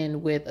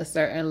skin with a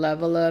certain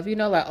level of, you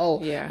know, like,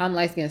 oh, I'm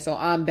light skinned, so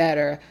I'm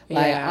better.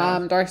 Like,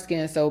 I'm dark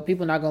skinned, so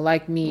people not gonna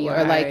like me,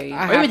 or like,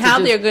 or even how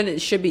they're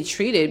should be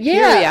treated.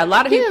 Period. A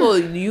lot of people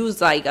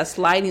use like a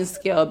sliding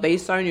scale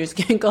based on your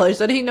skin color,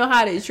 so they know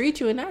how to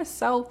treat you, and that's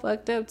so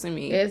fucked up to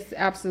me. It's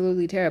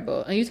absolutely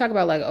terrible. And you talk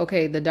about like,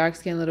 okay, the dark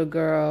skinned little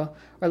girl,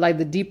 or like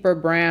the deeper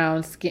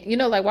brown skin. You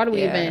know, like, why do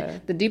we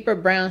even the deeper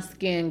brown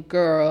skinned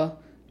girl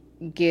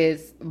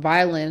gets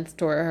violence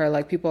toward her,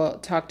 like people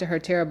talk to her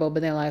terrible,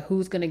 but then like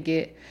who's gonna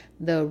get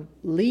the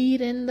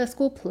lead in the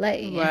school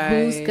play? Right.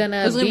 Who's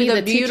gonna be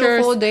the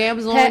beautiful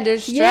damsel in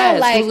distress?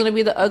 Like, who's gonna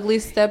be the ugly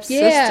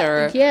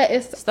stepsister?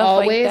 It's stuff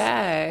always like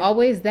that.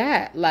 Always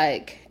that.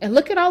 Like, and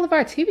look at all of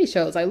our TV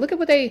shows. Like, look at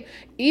what they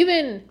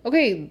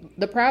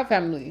the Proud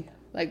Family.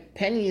 Like,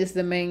 Penny is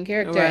the main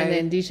character, and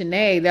then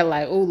Dejanay, they're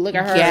like, oh, look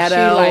at her,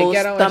 ghetto,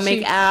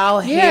 stomach out,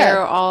 hair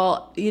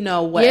all, you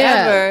know,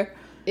 whatever. Yeah.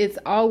 It's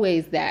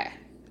always that.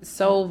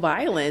 So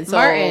violent. So,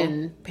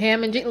 Martin,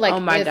 Pam, and Jean, like,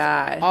 oh my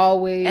God.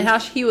 Always. And how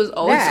he was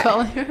always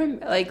calling her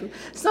like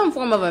some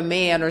form of a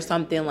man or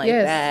something like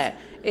that.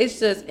 It's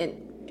just,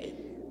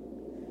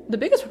 the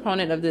biggest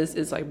proponent of this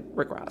is like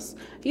Rick Ross.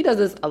 He does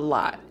this a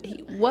lot.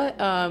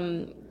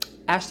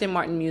 Ashton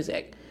Martin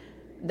music.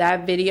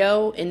 That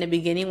video in the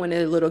beginning when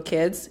they're little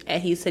kids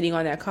and he's sitting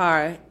on that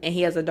car and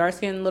he has a dark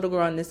skinned little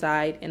girl on this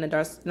side and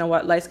a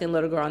light skinned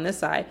little girl on this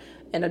side.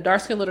 And the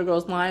dark-skinned little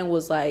girl's line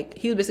was like,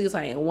 he was basically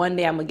saying, one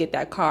day I'm going to get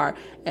that car.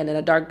 And then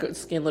the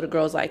dark-skinned little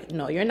girl's like,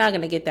 no, you're not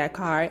going to get that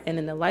car. And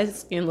then the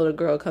light-skinned little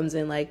girl comes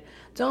in like,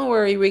 don't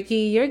worry, Ricky,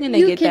 you're going to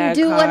get that car. You can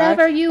do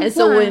whatever you want. And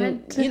so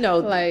when, you know,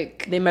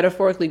 like, they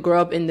metaphorically grow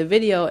up in the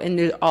video and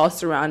they're all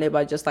surrounded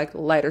by just like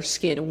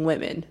lighter-skinned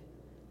women.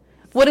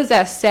 What does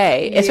that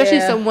say? Especially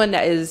someone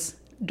that is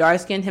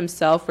dark-skinned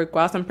himself, Rick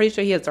Ross. I'm pretty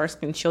sure he has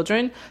dark-skinned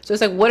children. So it's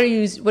like, what are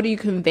you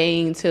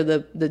conveying to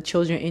the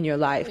children in your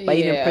life by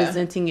even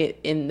presenting it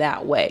in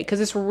that way?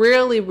 Because it's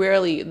rarely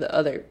the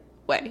other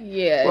way.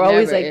 Yeah, we're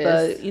always like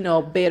the, you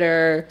know,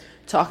 bitter,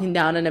 talking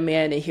down on a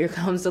man, and here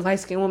comes the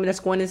light-skinned woman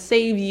that's going to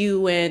save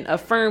you and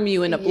affirm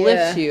you and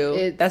uplift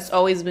you. That's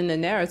always been the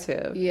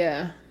narrative.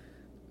 Yeah.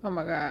 Oh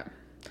my God.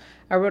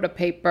 I wrote a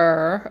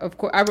paper. Of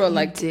course, I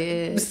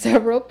wrote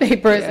several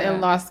papers in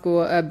law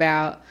school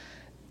about.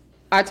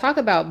 I talk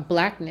about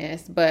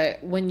blackness,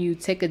 but when you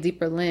take a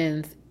deeper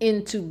lens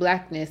into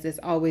blackness, it's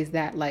always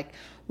that. Like,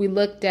 I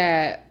looked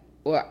at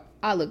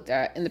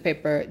in the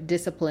paper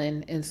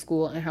discipline in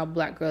school and how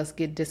black girls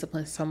get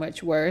disciplined so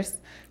much worse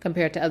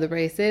compared to other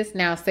races.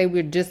 Now, say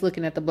we're just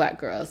looking at the black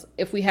girls.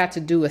 If we had to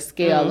do a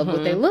scale of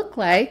what they look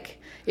like,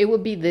 it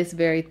would be this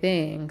very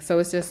thing. So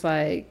it's just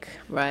like...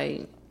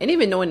 Right. And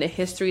even knowing the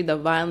history, the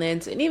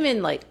violence, and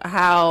even like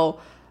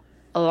how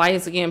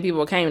light-skinned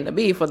people came to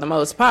be for the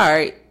most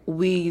part,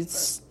 we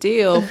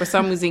still, for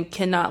some reason,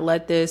 cannot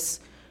let this...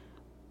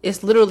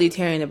 It's literally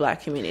tearing the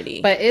black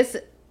community. But it's...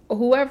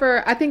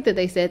 Whoever... I think that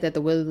they said that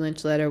the Willie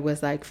Lynch letter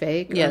was, like,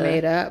 fake or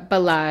made up.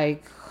 But,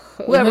 like...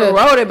 Whoever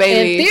wrote it,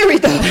 baby. In theory,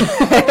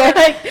 though.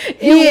 Like,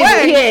 he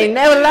ain't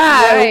never lied.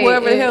 Right.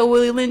 Whoever the hell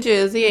Willie Lynch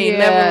is, he ain't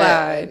never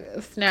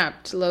lied.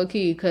 Snapped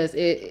low-key, because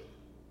it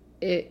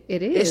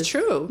is. It's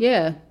true.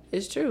 Yeah.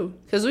 It's true.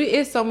 Because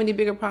it's so many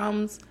bigger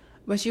problems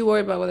But you worry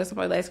about whether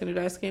somebody light skin or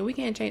dark skin. We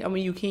can't change. I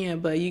mean, you can,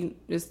 but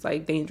it's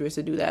like dangerous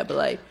to do that. But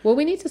like, what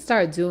we need to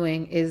start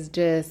doing is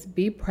just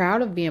be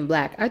proud of being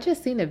black. I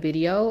just seen a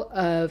video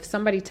of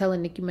somebody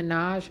telling Nicki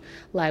Minaj,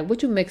 like,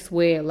 what you mixed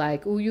with?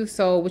 Like, ooh, you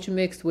so what you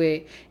mixed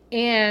with?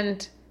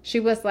 And she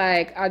was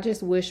like, I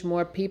just wish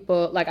more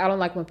people, like, I don't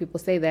like when people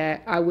say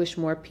that. I wish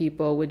more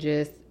people would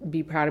just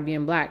be proud of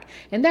being black.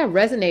 And that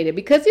resonated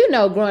because, you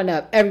know, growing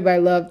up,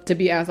 everybody loved to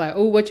be asked, like,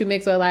 oh, what you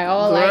mix with? Like,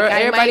 oh, like,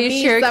 everybody's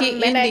Cherokee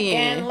Indian.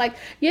 Indian. Like,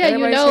 yeah,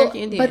 Everybody's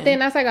you know, but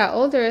then as I got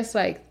older, it's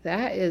like,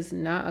 that is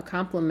not a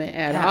compliment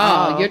at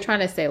all. You're trying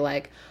to say,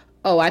 like,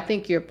 oh, I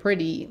think you're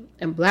pretty,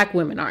 and black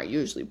women aren't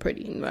usually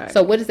pretty. Right.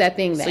 So what is that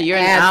thing that you're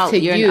adds to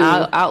you're you?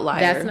 An outlier.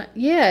 That's not,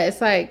 yeah,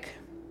 it's like,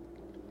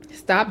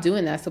 stop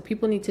doing that. So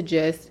people need to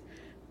just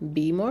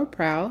be more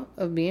proud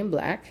of being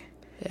black.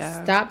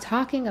 Yeah. Stop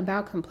talking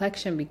about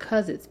complexion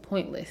because it's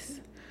pointless.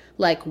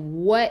 Like,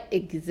 what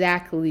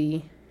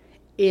exactly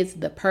is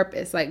the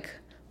purpose? Like,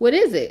 what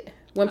is it?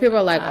 When people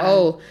are like,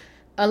 oh,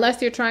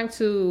 unless you're trying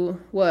to,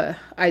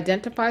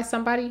 identify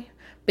somebody.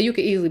 But you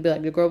could easily be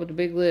like the girl with the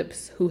big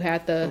lips who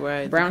had the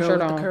brown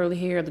shirt on. The curly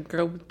hair, the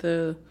girl with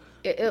the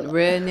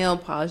red nail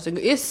polish.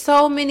 It's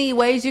so many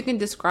ways you can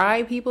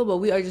describe people, but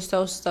we are just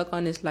so stuck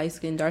on this light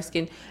skin, dark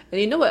skin. And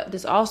you know what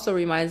this also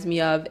reminds me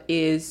of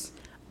is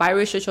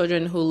biracial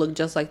children who look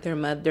just like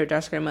their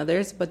dark skinned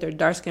mothers, but their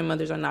dark skinned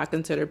mothers are not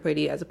considered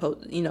pretty as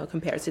opposed,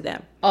 compared to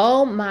them.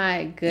 Oh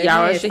my goodness!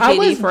 Yara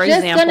Shahidi, for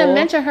example, gonna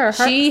mention her.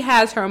 She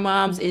has her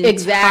mom's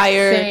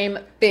entire same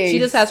face. She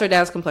just has her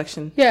dad's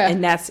complexion. Yeah,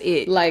 and that's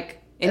it. Like.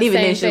 And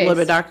even then, she's a little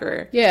bit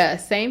darker. Yeah,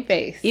 same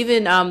face.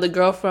 Even the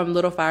girl from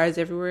Little Fires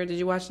Everywhere. Did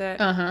you watch that?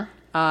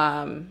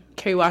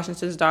 Kerry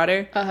Washington's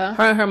daughter. Her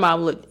and her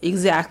mom look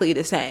exactly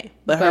the same,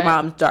 but her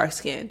mom's dark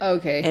skinned.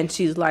 Okay. And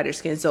she's lighter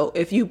skinned. So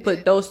if you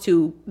put those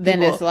two,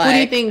 then it's like, who do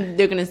you think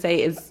they're gonna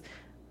say is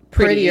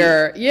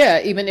prettier?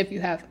 Yeah, even if you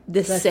have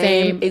the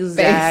same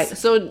exact. Face.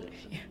 So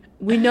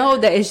we know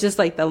that it's just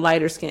like the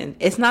lighter skin.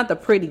 It's not the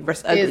pretty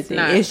versus ugly thing.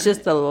 It's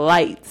just the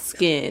light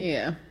skin.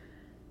 Yeah.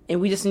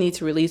 And we just need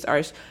to release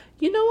ours.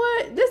 You know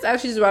what? This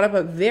actually just brought up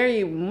a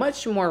very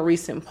much more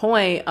recent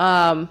point.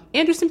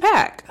 Anderson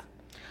 .Paak.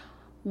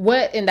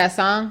 What in that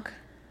song?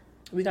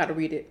 We got to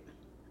read it.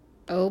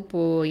 Oh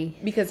boy,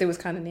 because it was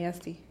kind of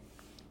nasty.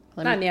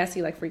 Not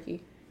nasty, like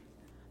freaky.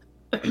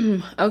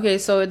 Okay,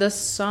 so the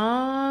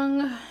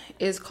song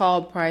is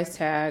called Price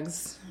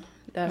Tags.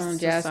 That's from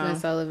Jasmine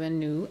Sullivan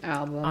new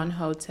album on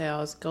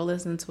Hotels. Go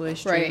listen to it,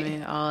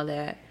 streaming, all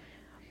that.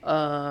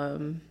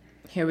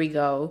 Here we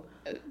go.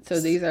 So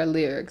these are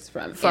lyrics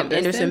from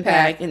Anderson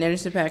 .Paak. And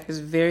Anderson .Paak is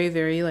very,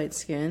 very light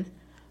skinned.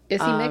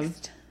 Is he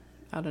mixed?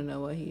 I don't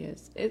know what he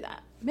is.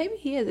 Maybe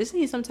he is. Isn't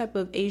he some type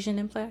of Asian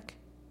and black?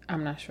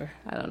 I'm not sure.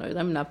 I don't know.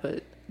 Let me not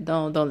put.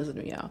 Don't listen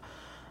to me, y'all.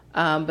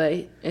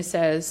 But it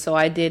says, so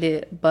I did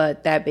it,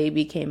 but that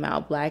baby came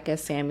out black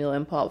as Samuel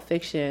in Pulp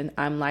Fiction.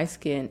 I'm light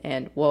skinned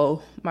and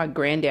whoa, my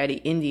granddaddy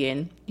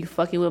Indian. You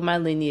fucking with my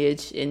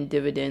lineage and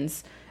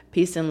dividends.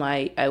 Peace and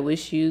light. I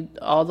wish you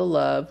all the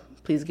love.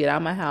 Please get out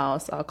of my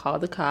house. I'll call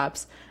the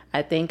cops.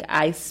 I think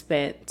have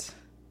spent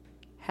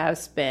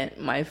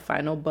my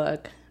final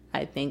buck.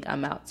 I think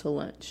I'm out to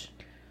lunch.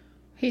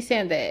 He's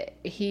saying that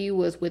he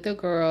was with a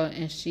girl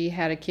and she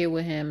had a kid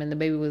with him and the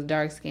baby was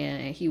dark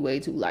skinned and he way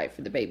too light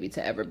for the baby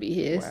to ever be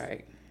his.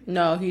 Right.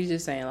 No, he's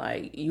just saying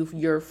like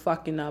you're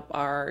fucking up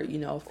our,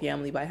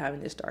 family by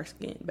having this dark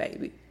skinned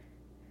baby.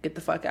 Get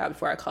the fuck out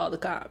before I call the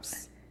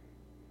cops.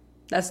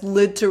 That's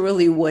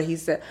literally what he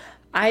said.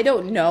 I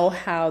don't know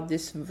how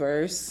this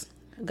verse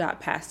got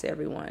past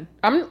everyone.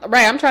 I'm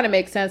trying to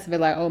make sense of it.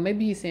 Like, oh,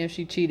 maybe he's saying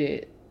she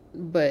cheated,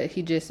 but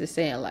he just is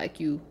saying like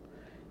you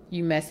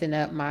messing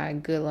up my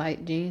good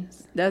light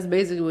genes. That's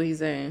basically what he's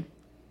saying.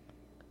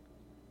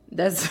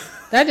 That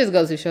just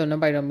goes to show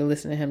nobody don't be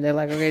listening to him. They're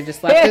like, okay, just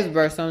slap this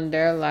verse on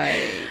there.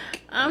 Like,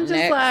 I'm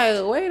just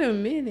like, wait a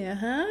minute,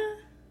 huh?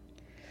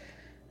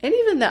 And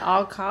even the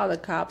I'll call the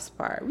cops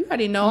part. We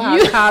already know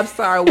how cops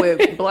are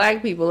with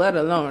black people, let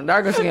alone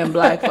darker skinned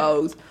black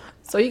folks.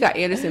 So you got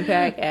Anderson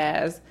 .Paak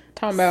as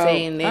talking about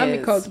I'm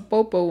gonna call the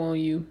popo on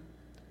you.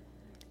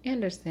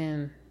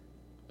 Anderson.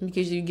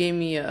 Because you gave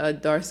me a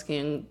dark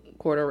skinned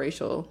quarter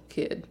racial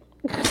kid.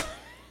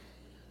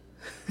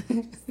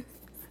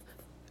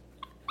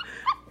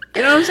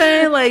 You know what I'm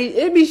saying? Like,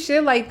 it'd be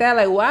shit like that.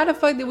 Like, why the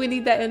fuck did we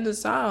need that in the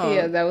song?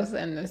 Yeah, that was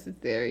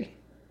unnecessary.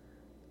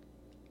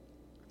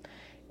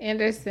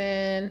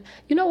 Anderson,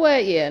 you know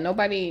what? Yeah,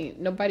 nobody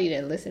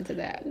didn't listen to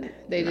that.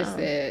 They just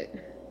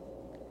said,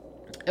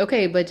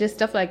 okay, but just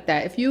stuff like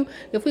that. If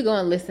we go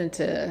and listen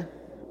to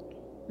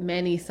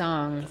many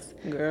songs,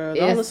 girl,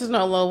 don't listen to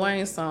no Lil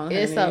Wayne song. Honey.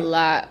 It's a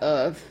lot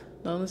of.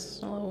 Don't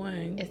listen to Lil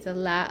Wayne. It's a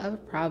lot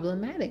of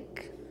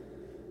problematic.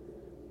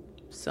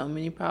 So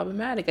many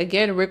problematic.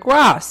 Again, Rick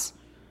Ross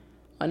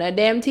on that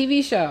damn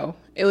TV show.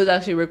 It was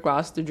actually Rick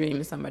Ross, The Dream,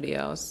 and somebody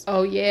else.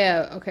 Oh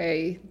yeah,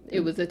 okay.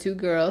 It was the two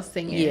girls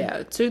singing.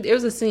 Yeah, it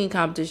was a singing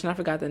competition. I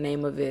forgot the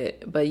name of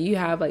it, but you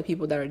have like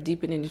people that are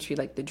deep in the industry,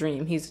 like The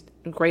Dream. He's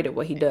great at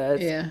what he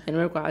does. Yeah. And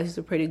Rick Ross, he's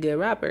a pretty good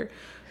rapper.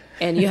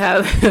 And you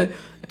have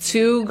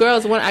two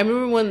girls. I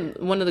remember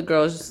one of the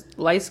girls,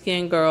 light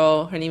skinned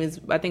girl. Her name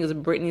is, I think, is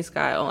Brittany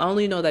Sky. I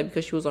only know that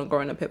because she was on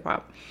Growing Up Hip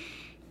Hop.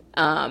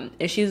 And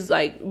she's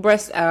like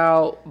breast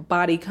out,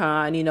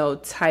 bodycon,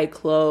 tight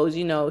clothes,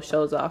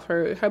 shows off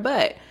her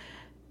butt,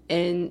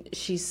 and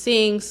she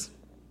sings.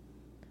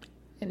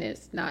 And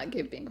it's not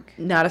giving.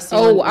 Not a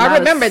single. Oh, I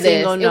remember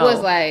this. No. It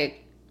was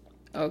like,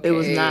 okay, it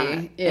was not. Yeah,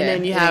 And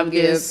then you have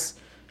this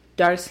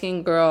dark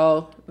skinned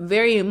girl,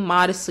 very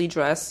modestly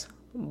dressed,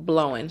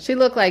 blowing. She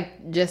looked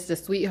like just a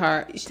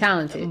sweetheart,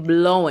 talented,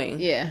 blowing.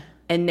 Yeah.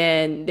 And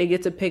then they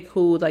get to pick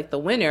who like the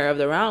winner of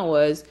the round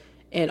was.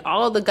 And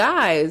all the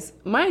guys,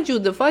 mind you,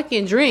 the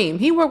fucking Dream.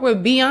 He worked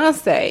with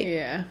Beyonce.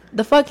 Yeah.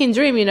 The fucking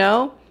Dream,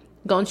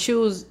 gonna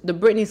choose the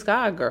Britney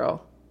Sky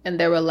girl. And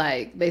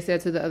they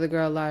said to the other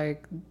girl,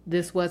 like,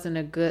 this wasn't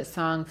a good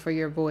song for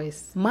your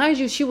voice. Mind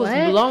you, she was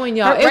What? blowing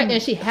y'all. And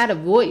she had a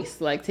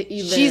voice, like, to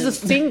even. She's a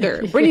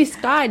singer. Britney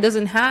Sky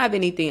doesn't have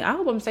anything. I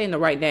hope I'm saying the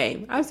right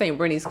name. I'm saying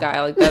Britney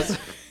Sky, like that's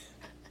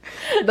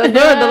the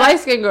girl, the light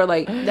skinned girl,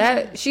 like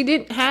that. She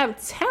didn't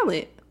have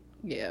talent.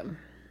 Yeah.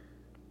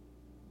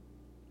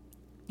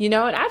 And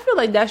I feel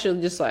like that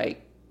should just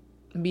like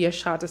be a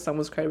shot to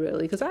someone's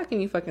credibility. Because how can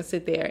you fucking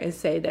sit there and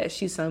say that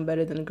she's sung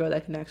better than a girl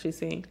that can actually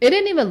sing? It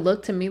didn't even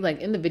look to me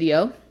like in the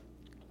video,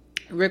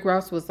 Rick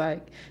Ross was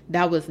like,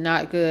 that was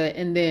not good.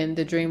 And then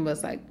The Dream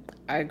was like,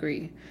 I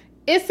agree.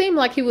 It seemed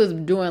like he was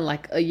doing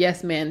like a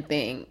yes man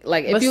thing.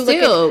 Like if But you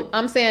still, look at,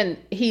 I'm saying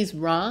he's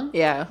wrong.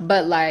 Yeah.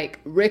 But like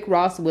Rick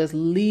Ross was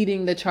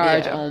leading the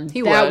charge on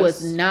he that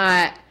was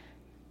not.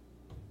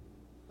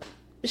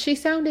 She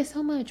sounded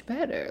so much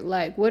better.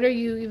 Like, what are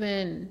you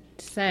even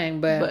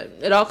saying? But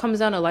it all comes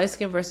down to light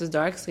skin versus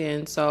dark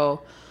skin.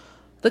 So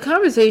the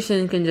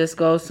conversation can just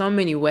go so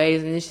many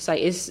ways, and it's just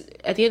like it's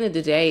at the end of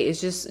the day, it's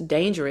just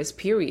dangerous.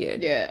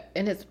 Period. yeah,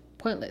 and it's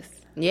pointless.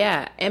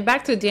 Yeah, and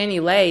back to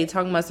Danny Lay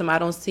talking about some I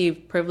don't see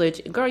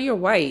privilege. Girl, you're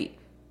white.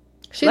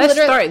 She Let's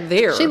literally- start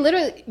there. She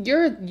literally,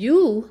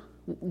 you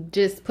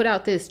just put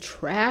out this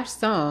trash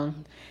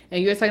song,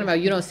 and you're talking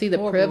about you don't see the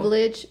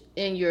privilege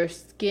in your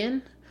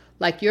skin.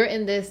 Like, you're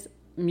in this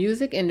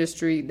music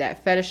industry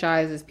that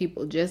fetishizes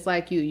people just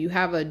like you. You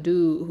have a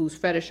dude who's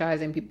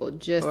fetishizing people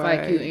just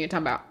like you, and you're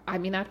talking about, I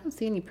don't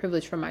see any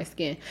privilege from my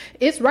skin.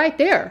 It's right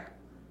there.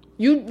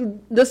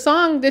 The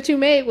song that you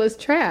made was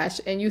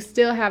trash, and you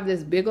still have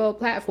this big old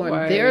platform.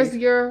 Right. There's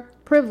your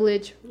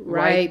privilege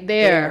right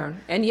there.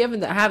 And you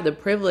have the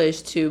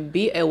privilege to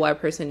be a white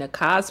person to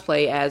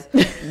cosplay as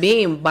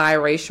being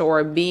biracial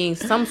or being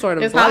some sort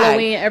of It's black.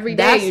 Halloween every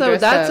day.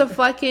 That's a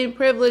fucking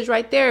privilege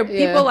right there.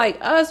 Yeah. People like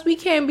us, we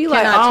can't be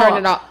Cannot turn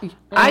it off.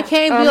 I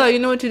can't be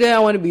like, today I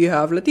want to be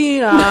half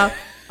Latina.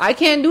 I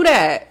can't do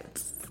that.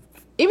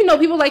 Even though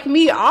people like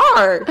me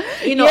are,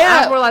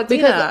 Afro Latina.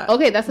 Because,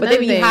 okay, that's but another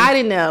they be thing.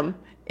 hiding them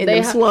in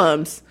them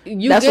slums.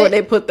 That's where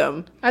they put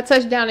them. I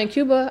touched down in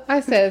Cuba. I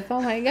said, "Oh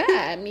my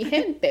God, mi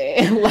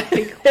gente!"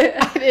 Like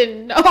I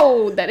didn't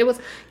know that it was.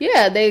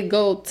 Yeah, they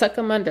go tuck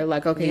them under.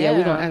 Like, okay,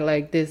 we don't act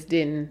like this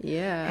didn't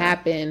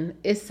happen.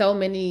 It's so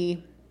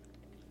many.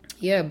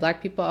 Yeah,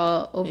 black people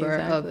all over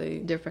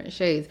of different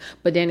shades.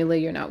 But Danny Lee,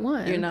 you're not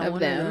one. You're not of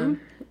one them. of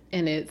them.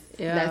 And it's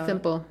that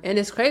simple. And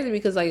it's crazy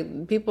because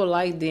like people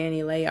like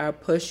Danny Lay are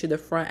pushed to the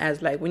front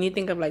as like when you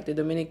think of like the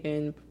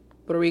Dominican,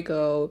 Puerto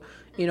Rico,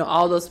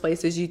 all those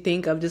places, you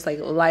think of just like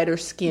lighter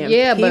skin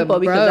people, but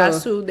because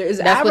that's who there's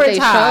advertised. What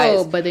they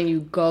show, but then you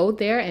go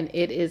there and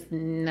it is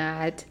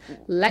not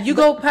like you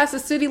go past the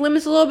city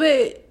limits a little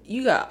bit,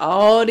 you got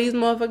all these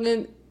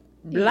motherfucking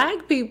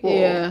black people.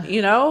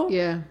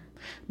 Yeah.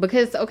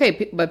 Because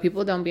but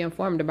people don't be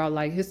informed about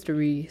like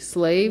history.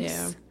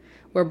 Slaves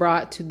were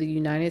brought to the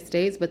United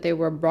States, but they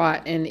were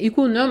brought in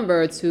equal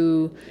number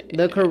to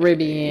the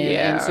Caribbean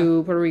and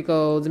to Puerto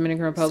Rico,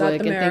 Dominican Republic,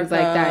 and things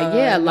like that.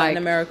 Yeah, like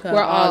America,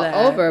 we're all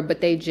over,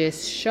 but they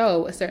just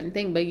show a certain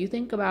thing. But you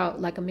think about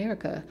like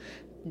America.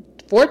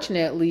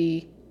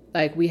 Fortunately,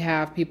 like we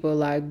have people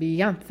like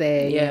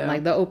Beyonce and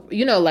like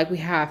like we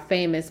have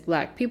famous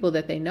black people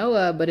that they know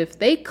of. But if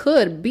they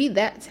could be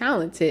that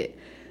talented,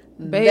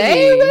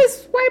 they would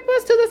swipe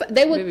us to the side.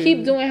 They would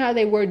keep doing how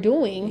they were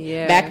doing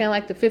back in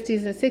like the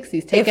 50s and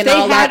 60s. If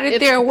they had it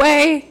their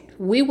way,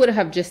 we would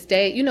have just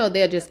stayed.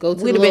 They'll just go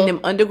to. We'd have been them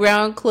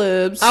underground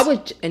clubs.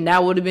 and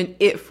that would have been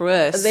it for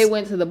us. They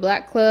went to the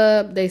black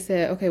club. They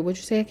said, "Okay, what'd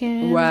you say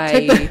again?"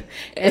 Right,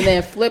 and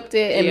then flipped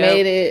it and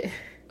made it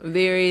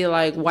very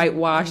like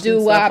whitewashed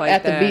doo wop like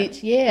at the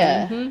beach.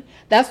 Yeah,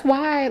 that's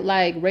why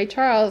like Ray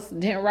Charles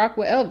didn't rock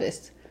with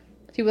Elvis.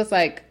 He was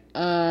like.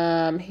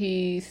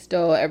 He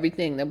stole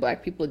everything that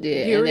black people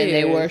did, and then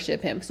they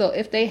worship him. So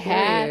if they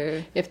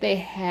had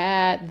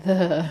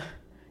the,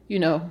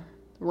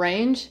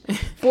 range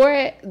for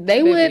it,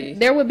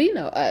 there would be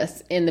no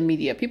us in the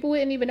media. People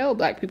wouldn't even know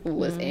black people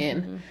was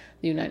in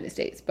the United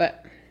States.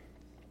 But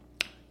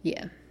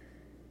yeah,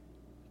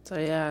 So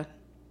yeah,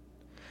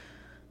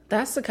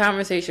 that's the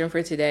conversation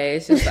for today.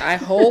 It's just I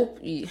hope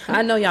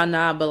I know y'all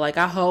not, but like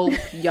I hope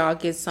y'all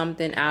get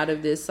something out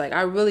of this. Like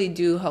I really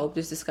do hope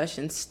this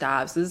discussion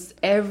stops. This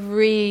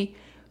every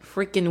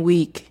freaking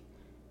week.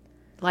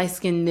 Light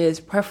skin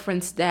this,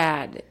 preference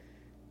that.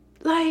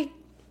 Like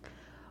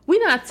we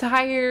not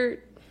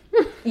tired.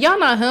 Y'all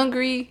not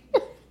hungry.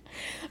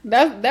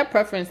 That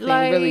preference thing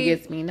Like, really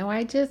gets me. No,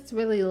 I just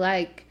really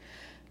like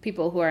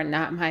people who are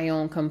not my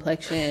own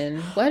complexion.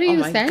 What are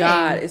you saying?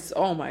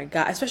 Oh my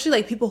god. Especially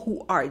like people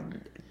who are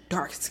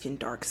dark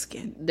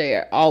skin.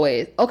 They're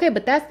always okay,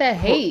 but that's that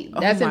hate.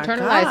 That's my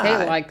internalized God.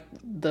 hate. Like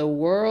the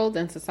world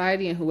and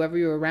society and whoever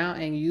you're around,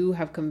 and you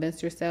have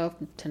convinced yourself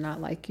to not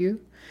like you,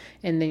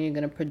 and then you're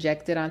gonna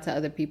project it onto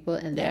other people,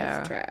 and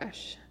that's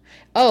trash.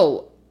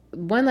 Oh,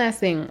 one last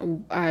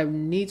thing I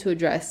need to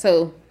address.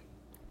 So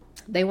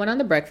they went on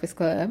the Breakfast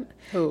Club.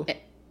 Who?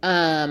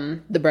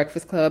 The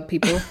Breakfast Club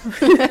people.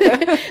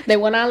 They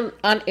went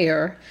on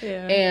air,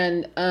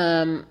 and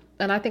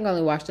I think I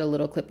only watched a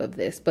little clip of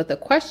this. But the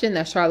question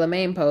that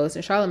Charlamagne posed,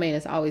 and Charlamagne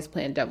is always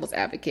playing devil's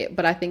advocate,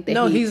 but I think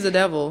that he's the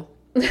devil.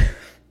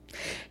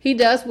 he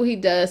does what he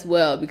does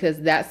well, because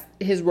that's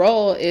his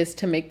role is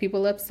to make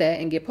people upset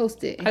and get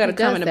posted. And I got a he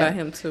does comment that. about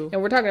him too.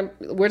 And we're talking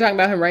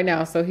about him right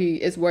now, so he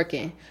is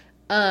working.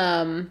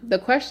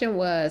 The question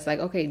was like,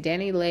 okay,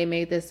 Danny Lay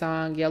made this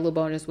song, Yellow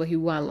Bone is what he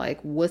won. Like,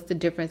 what's the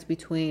difference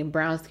between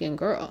Brown Skin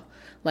Girl?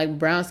 Like,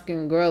 Brown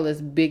Skin Girl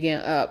is bigging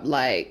up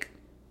like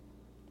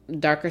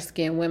darker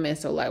skinned women,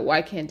 so like,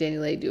 why can't Danny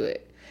Lay do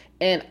it?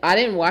 And I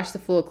didn't watch the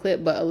full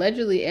clip, but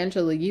allegedly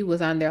Angela Yee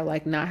was on there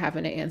like not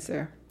having an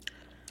answer.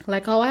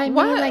 Like, oh, I mean,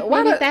 like,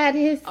 maybe that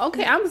is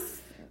okay. I'm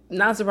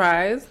not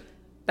surprised.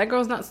 That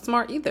girl's not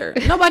smart either.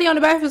 Nobody on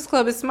the Breakfast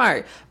Club is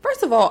smart.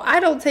 First of all, I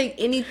don't take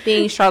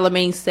anything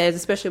Charlamagne says,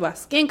 especially about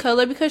skin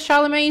color, because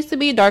Charlamagne used to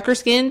be darker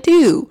skinned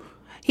too.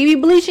 He be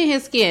bleaching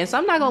his skin, so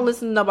I'm not gonna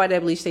listen to nobody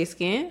that bleach their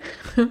skin.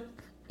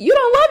 You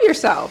don't love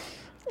yourself,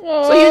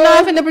 so you're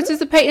not even to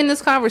participate in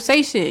this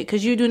conversation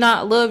because you do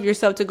not love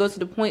yourself to go to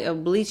the point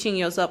of bleaching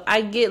yourself.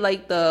 I get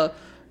like the,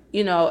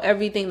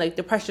 everything, like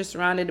the pressure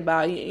surrounded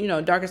about,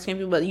 darker skin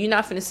people, but you're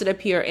not finna sit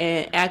up here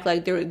and act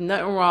like there is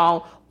nothing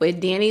wrong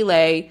with Danny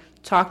Lay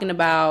talking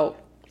about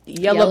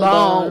yellow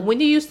bone when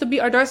you used to be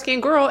a dark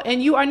skinned girl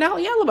and you are now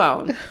yellow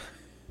bone.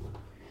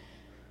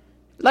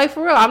 Like,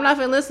 for real, I'm not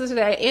gonna listen to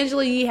that.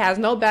 Angela Yee has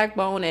no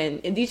backbone,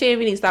 and DJ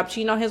Envy stop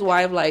cheating on his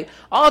wife. Like,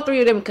 all three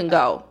of them can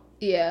go.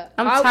 Yeah,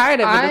 I'm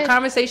tired of it. The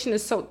conversation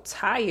is so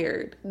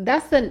tired.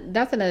 That's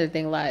another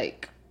thing.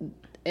 Like,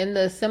 in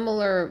the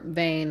similar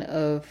vein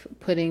of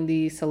putting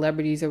these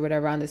celebrities or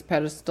whatever on this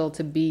pedestal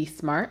to be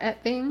smart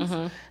at things,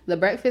 the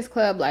Breakfast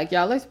Club, like,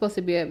 y'all are supposed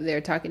to be up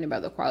there talking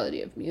about the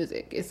quality of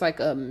music. It's like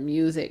a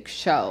music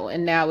show,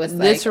 and now it's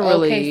like,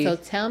 okay, so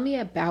tell me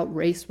about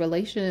race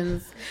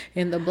relations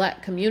in the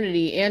black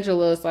community.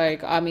 Angela's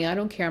like, I mean, I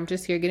don't care. I'm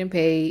just here getting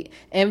paid.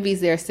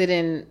 Envy's there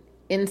sitting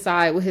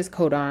inside with his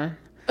coat on.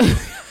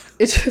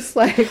 It's just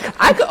like,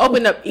 I could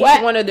open up each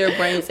one of their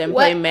brains and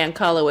play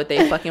Mancala with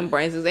their fucking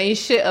brains. There ain't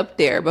shit up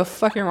there but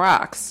fucking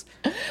rocks.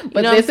 You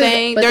know what I'm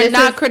saying? They're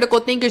not critical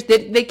thinkers.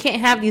 They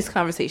can't have these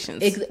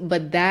conversations.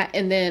 But that,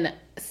 and then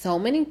so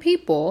many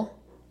people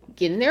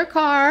get in their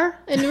car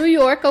in New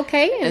York,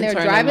 okay, and they're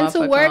driving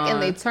to work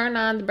and they turn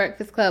on the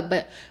Breakfast Club,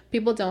 but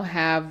people don't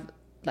have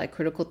like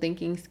critical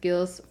thinking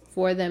skills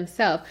for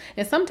themselves.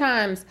 And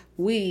sometimes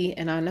we,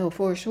 and I know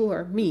for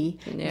sure me,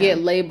 get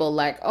labeled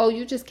like, oh,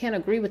 you just can't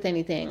agree with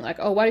anything. Like,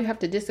 oh, why do you have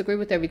to disagree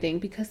with everything?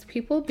 Because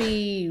people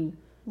be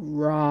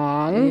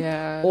wrong,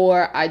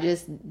 or I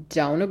just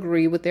don't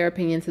agree with their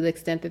opinion to the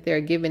extent that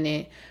they're giving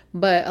it.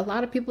 But a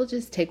lot of people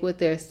just take what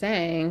they're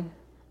saying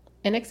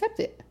and accept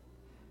it.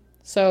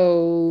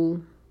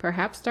 So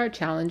perhaps start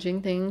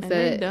challenging things and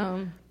that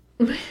dumb.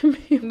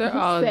 They're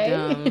all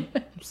dumb.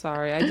 I'm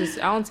sorry. I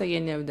don't take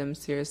any of them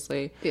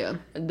seriously. Yeah.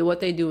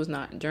 What they do is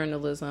not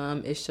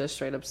journalism. It's just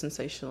straight up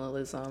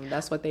sensationalism.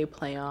 That's what they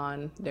play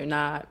on. They're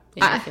not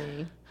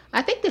anything.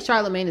 I think that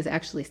Charlamagne is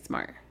actually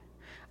smart.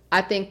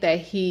 I think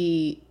that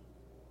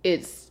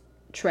it's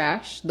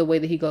trash the way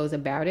that he goes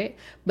about it,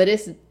 but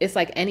it's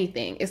like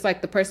anything. It's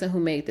like the person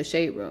who made the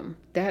Shade Room.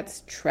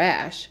 That's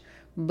trash.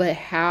 But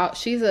how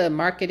she's a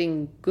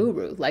marketing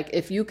guru. Like,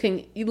 if you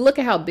look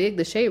at how big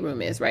the Shade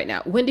Room is right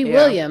now. Wendy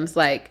Williams,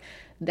 like,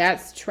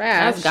 that's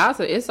trash. That's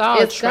gossip. It's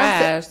all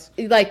trash.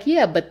 Gossip. Like,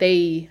 yeah, but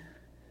they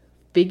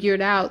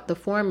figured out the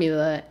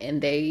formula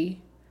and they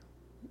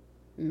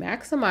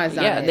maximized on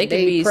it. Yeah, they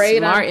can be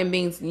smart and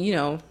being,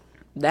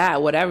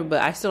 that, whatever.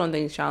 But I still don't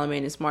think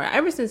Charlamagne is smart.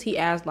 Ever since he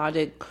asked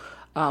Logic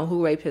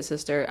who raped his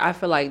sister, I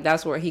feel like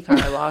that's where he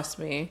kind of lost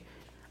me.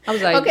 I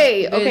was like,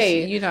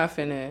 okay, you're not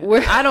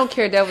finna. I don't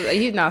care.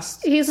 He's not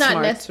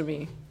smart to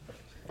me.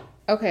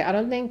 Okay, I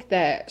don't think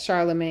that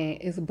Charlamagne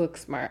is book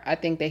smart. I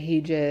think that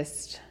he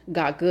just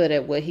got good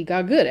at what he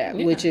got good at,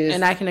 which is,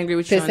 and I can agree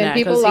with you on that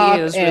because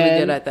he is really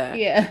good at that.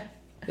 Yeah,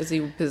 because he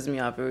pisses me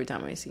off every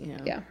time I see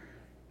him. Yeah.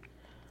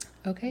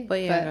 Okay,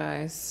 but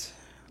guys,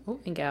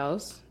 and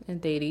gals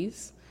and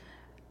ladies,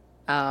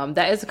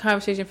 that is the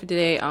conversation for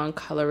today on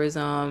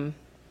colorism.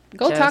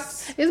 Go talk.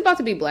 Just- It's about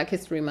to be Black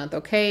History Month,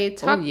 okay?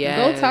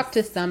 Go talk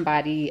to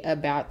somebody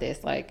about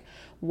this. Like,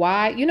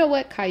 why? You know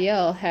what?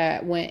 Kyle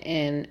had went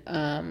and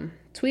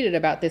tweeted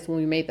about this when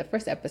we made the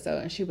first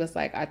episode, and she was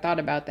like, I thought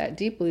about that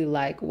deeply.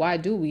 Like, why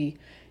do we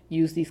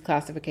use these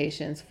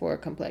classifications for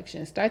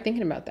complexion? Start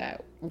thinking about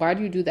that. Why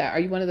do you do that? Are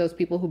you one of those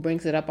people who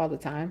brings it up all the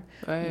time?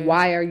 Right.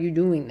 Why are you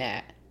doing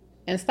that?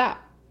 And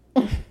stop.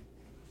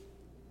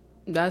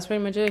 That's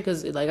pretty much it.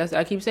 Because, like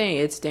I keep saying,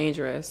 it's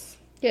dangerous.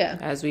 Yeah.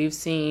 As we've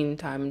seen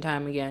time and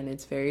time again,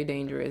 it's very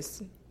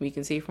dangerous. We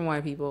can see from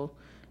white people,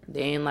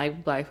 they ain't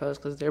like black folks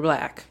because they're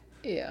black.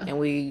 Yeah. And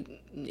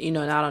we,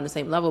 not on the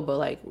same level, but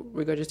like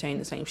regurgitating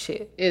the same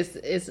shit.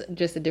 It's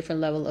just a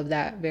different level of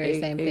that very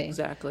same thing.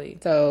 Exactly.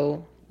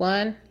 So,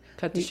 one,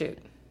 Cut the shit.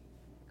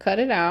 cut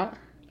it out.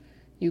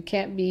 You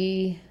can't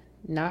be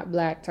not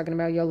black talking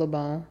about yellow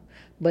bone.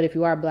 But if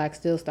you are black,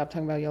 still stop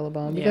talking about yellow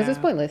bone because it's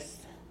pointless.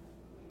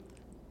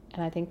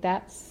 And I think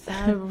that's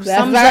Sums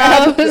up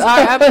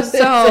our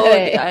episode.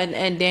 today.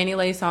 And Danny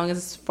Lay's song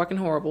is fucking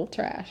horrible.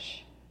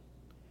 Trash.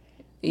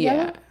 Yeah.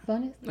 Yellow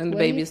bone is And the what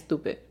baby is- is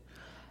stupid.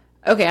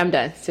 Okay, I'm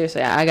done.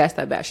 Seriously, I gotta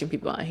stop bashing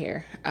people on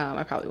here.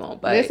 I probably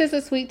won't, but This is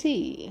a sweet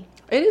tea.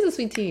 it is a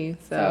sweet tea.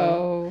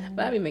 So-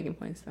 But I'll be making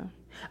points though.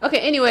 Okay,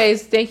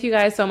 anyways, thank you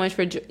guys so much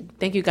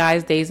thank you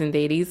guys, Days and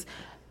Dadies,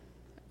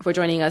 for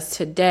joining us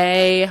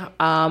today.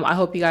 I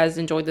hope you guys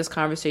enjoyed this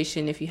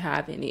conversation. If you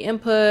have any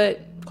input,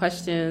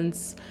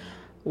 questions,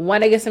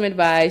 want to get some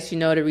advice,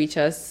 to reach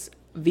us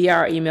via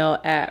our email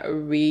at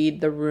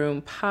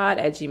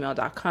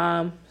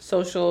readtheroompod@gmail.com.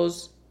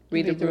 Socials,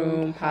 Read the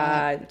Room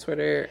Pod,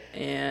 Twitter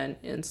and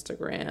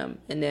Instagram.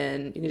 And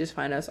then you can just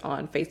find us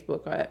on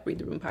Facebook at Read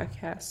the Room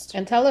Podcast.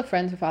 And tell a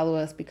friend to follow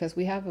us because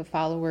we have a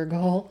follower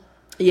goal.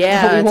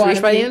 Yeah, We it's wanna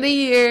reached by the be- end of the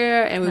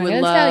year, and we I'm would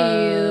going to love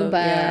tell you,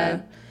 but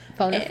yeah.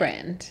 phone a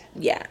friend.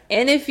 Yeah.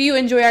 And if you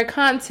enjoy our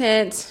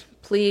content,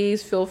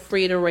 please feel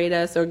free to rate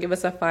us or give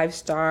us a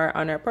 5-star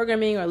on our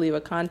programming or leave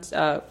a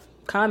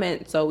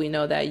comment so we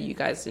know that you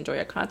guys enjoy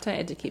our content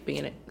and to keep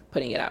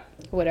putting it out.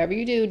 Whatever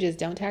you do, just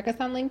don't tag us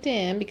on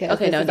LinkedIn because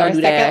Okay, this no, is don't our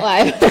do second that.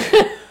 life.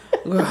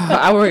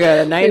 I work at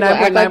a People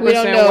act like we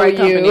don't 99.9% know white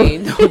company.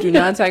 you. Do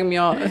not tag me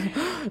on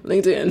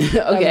LinkedIn.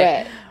 Okay.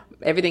 Okay.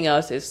 Everything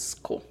else is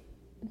cool.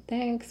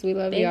 Thanks. We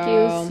love Thank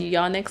y'all. you. See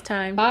y'all next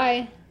time.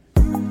 Bye.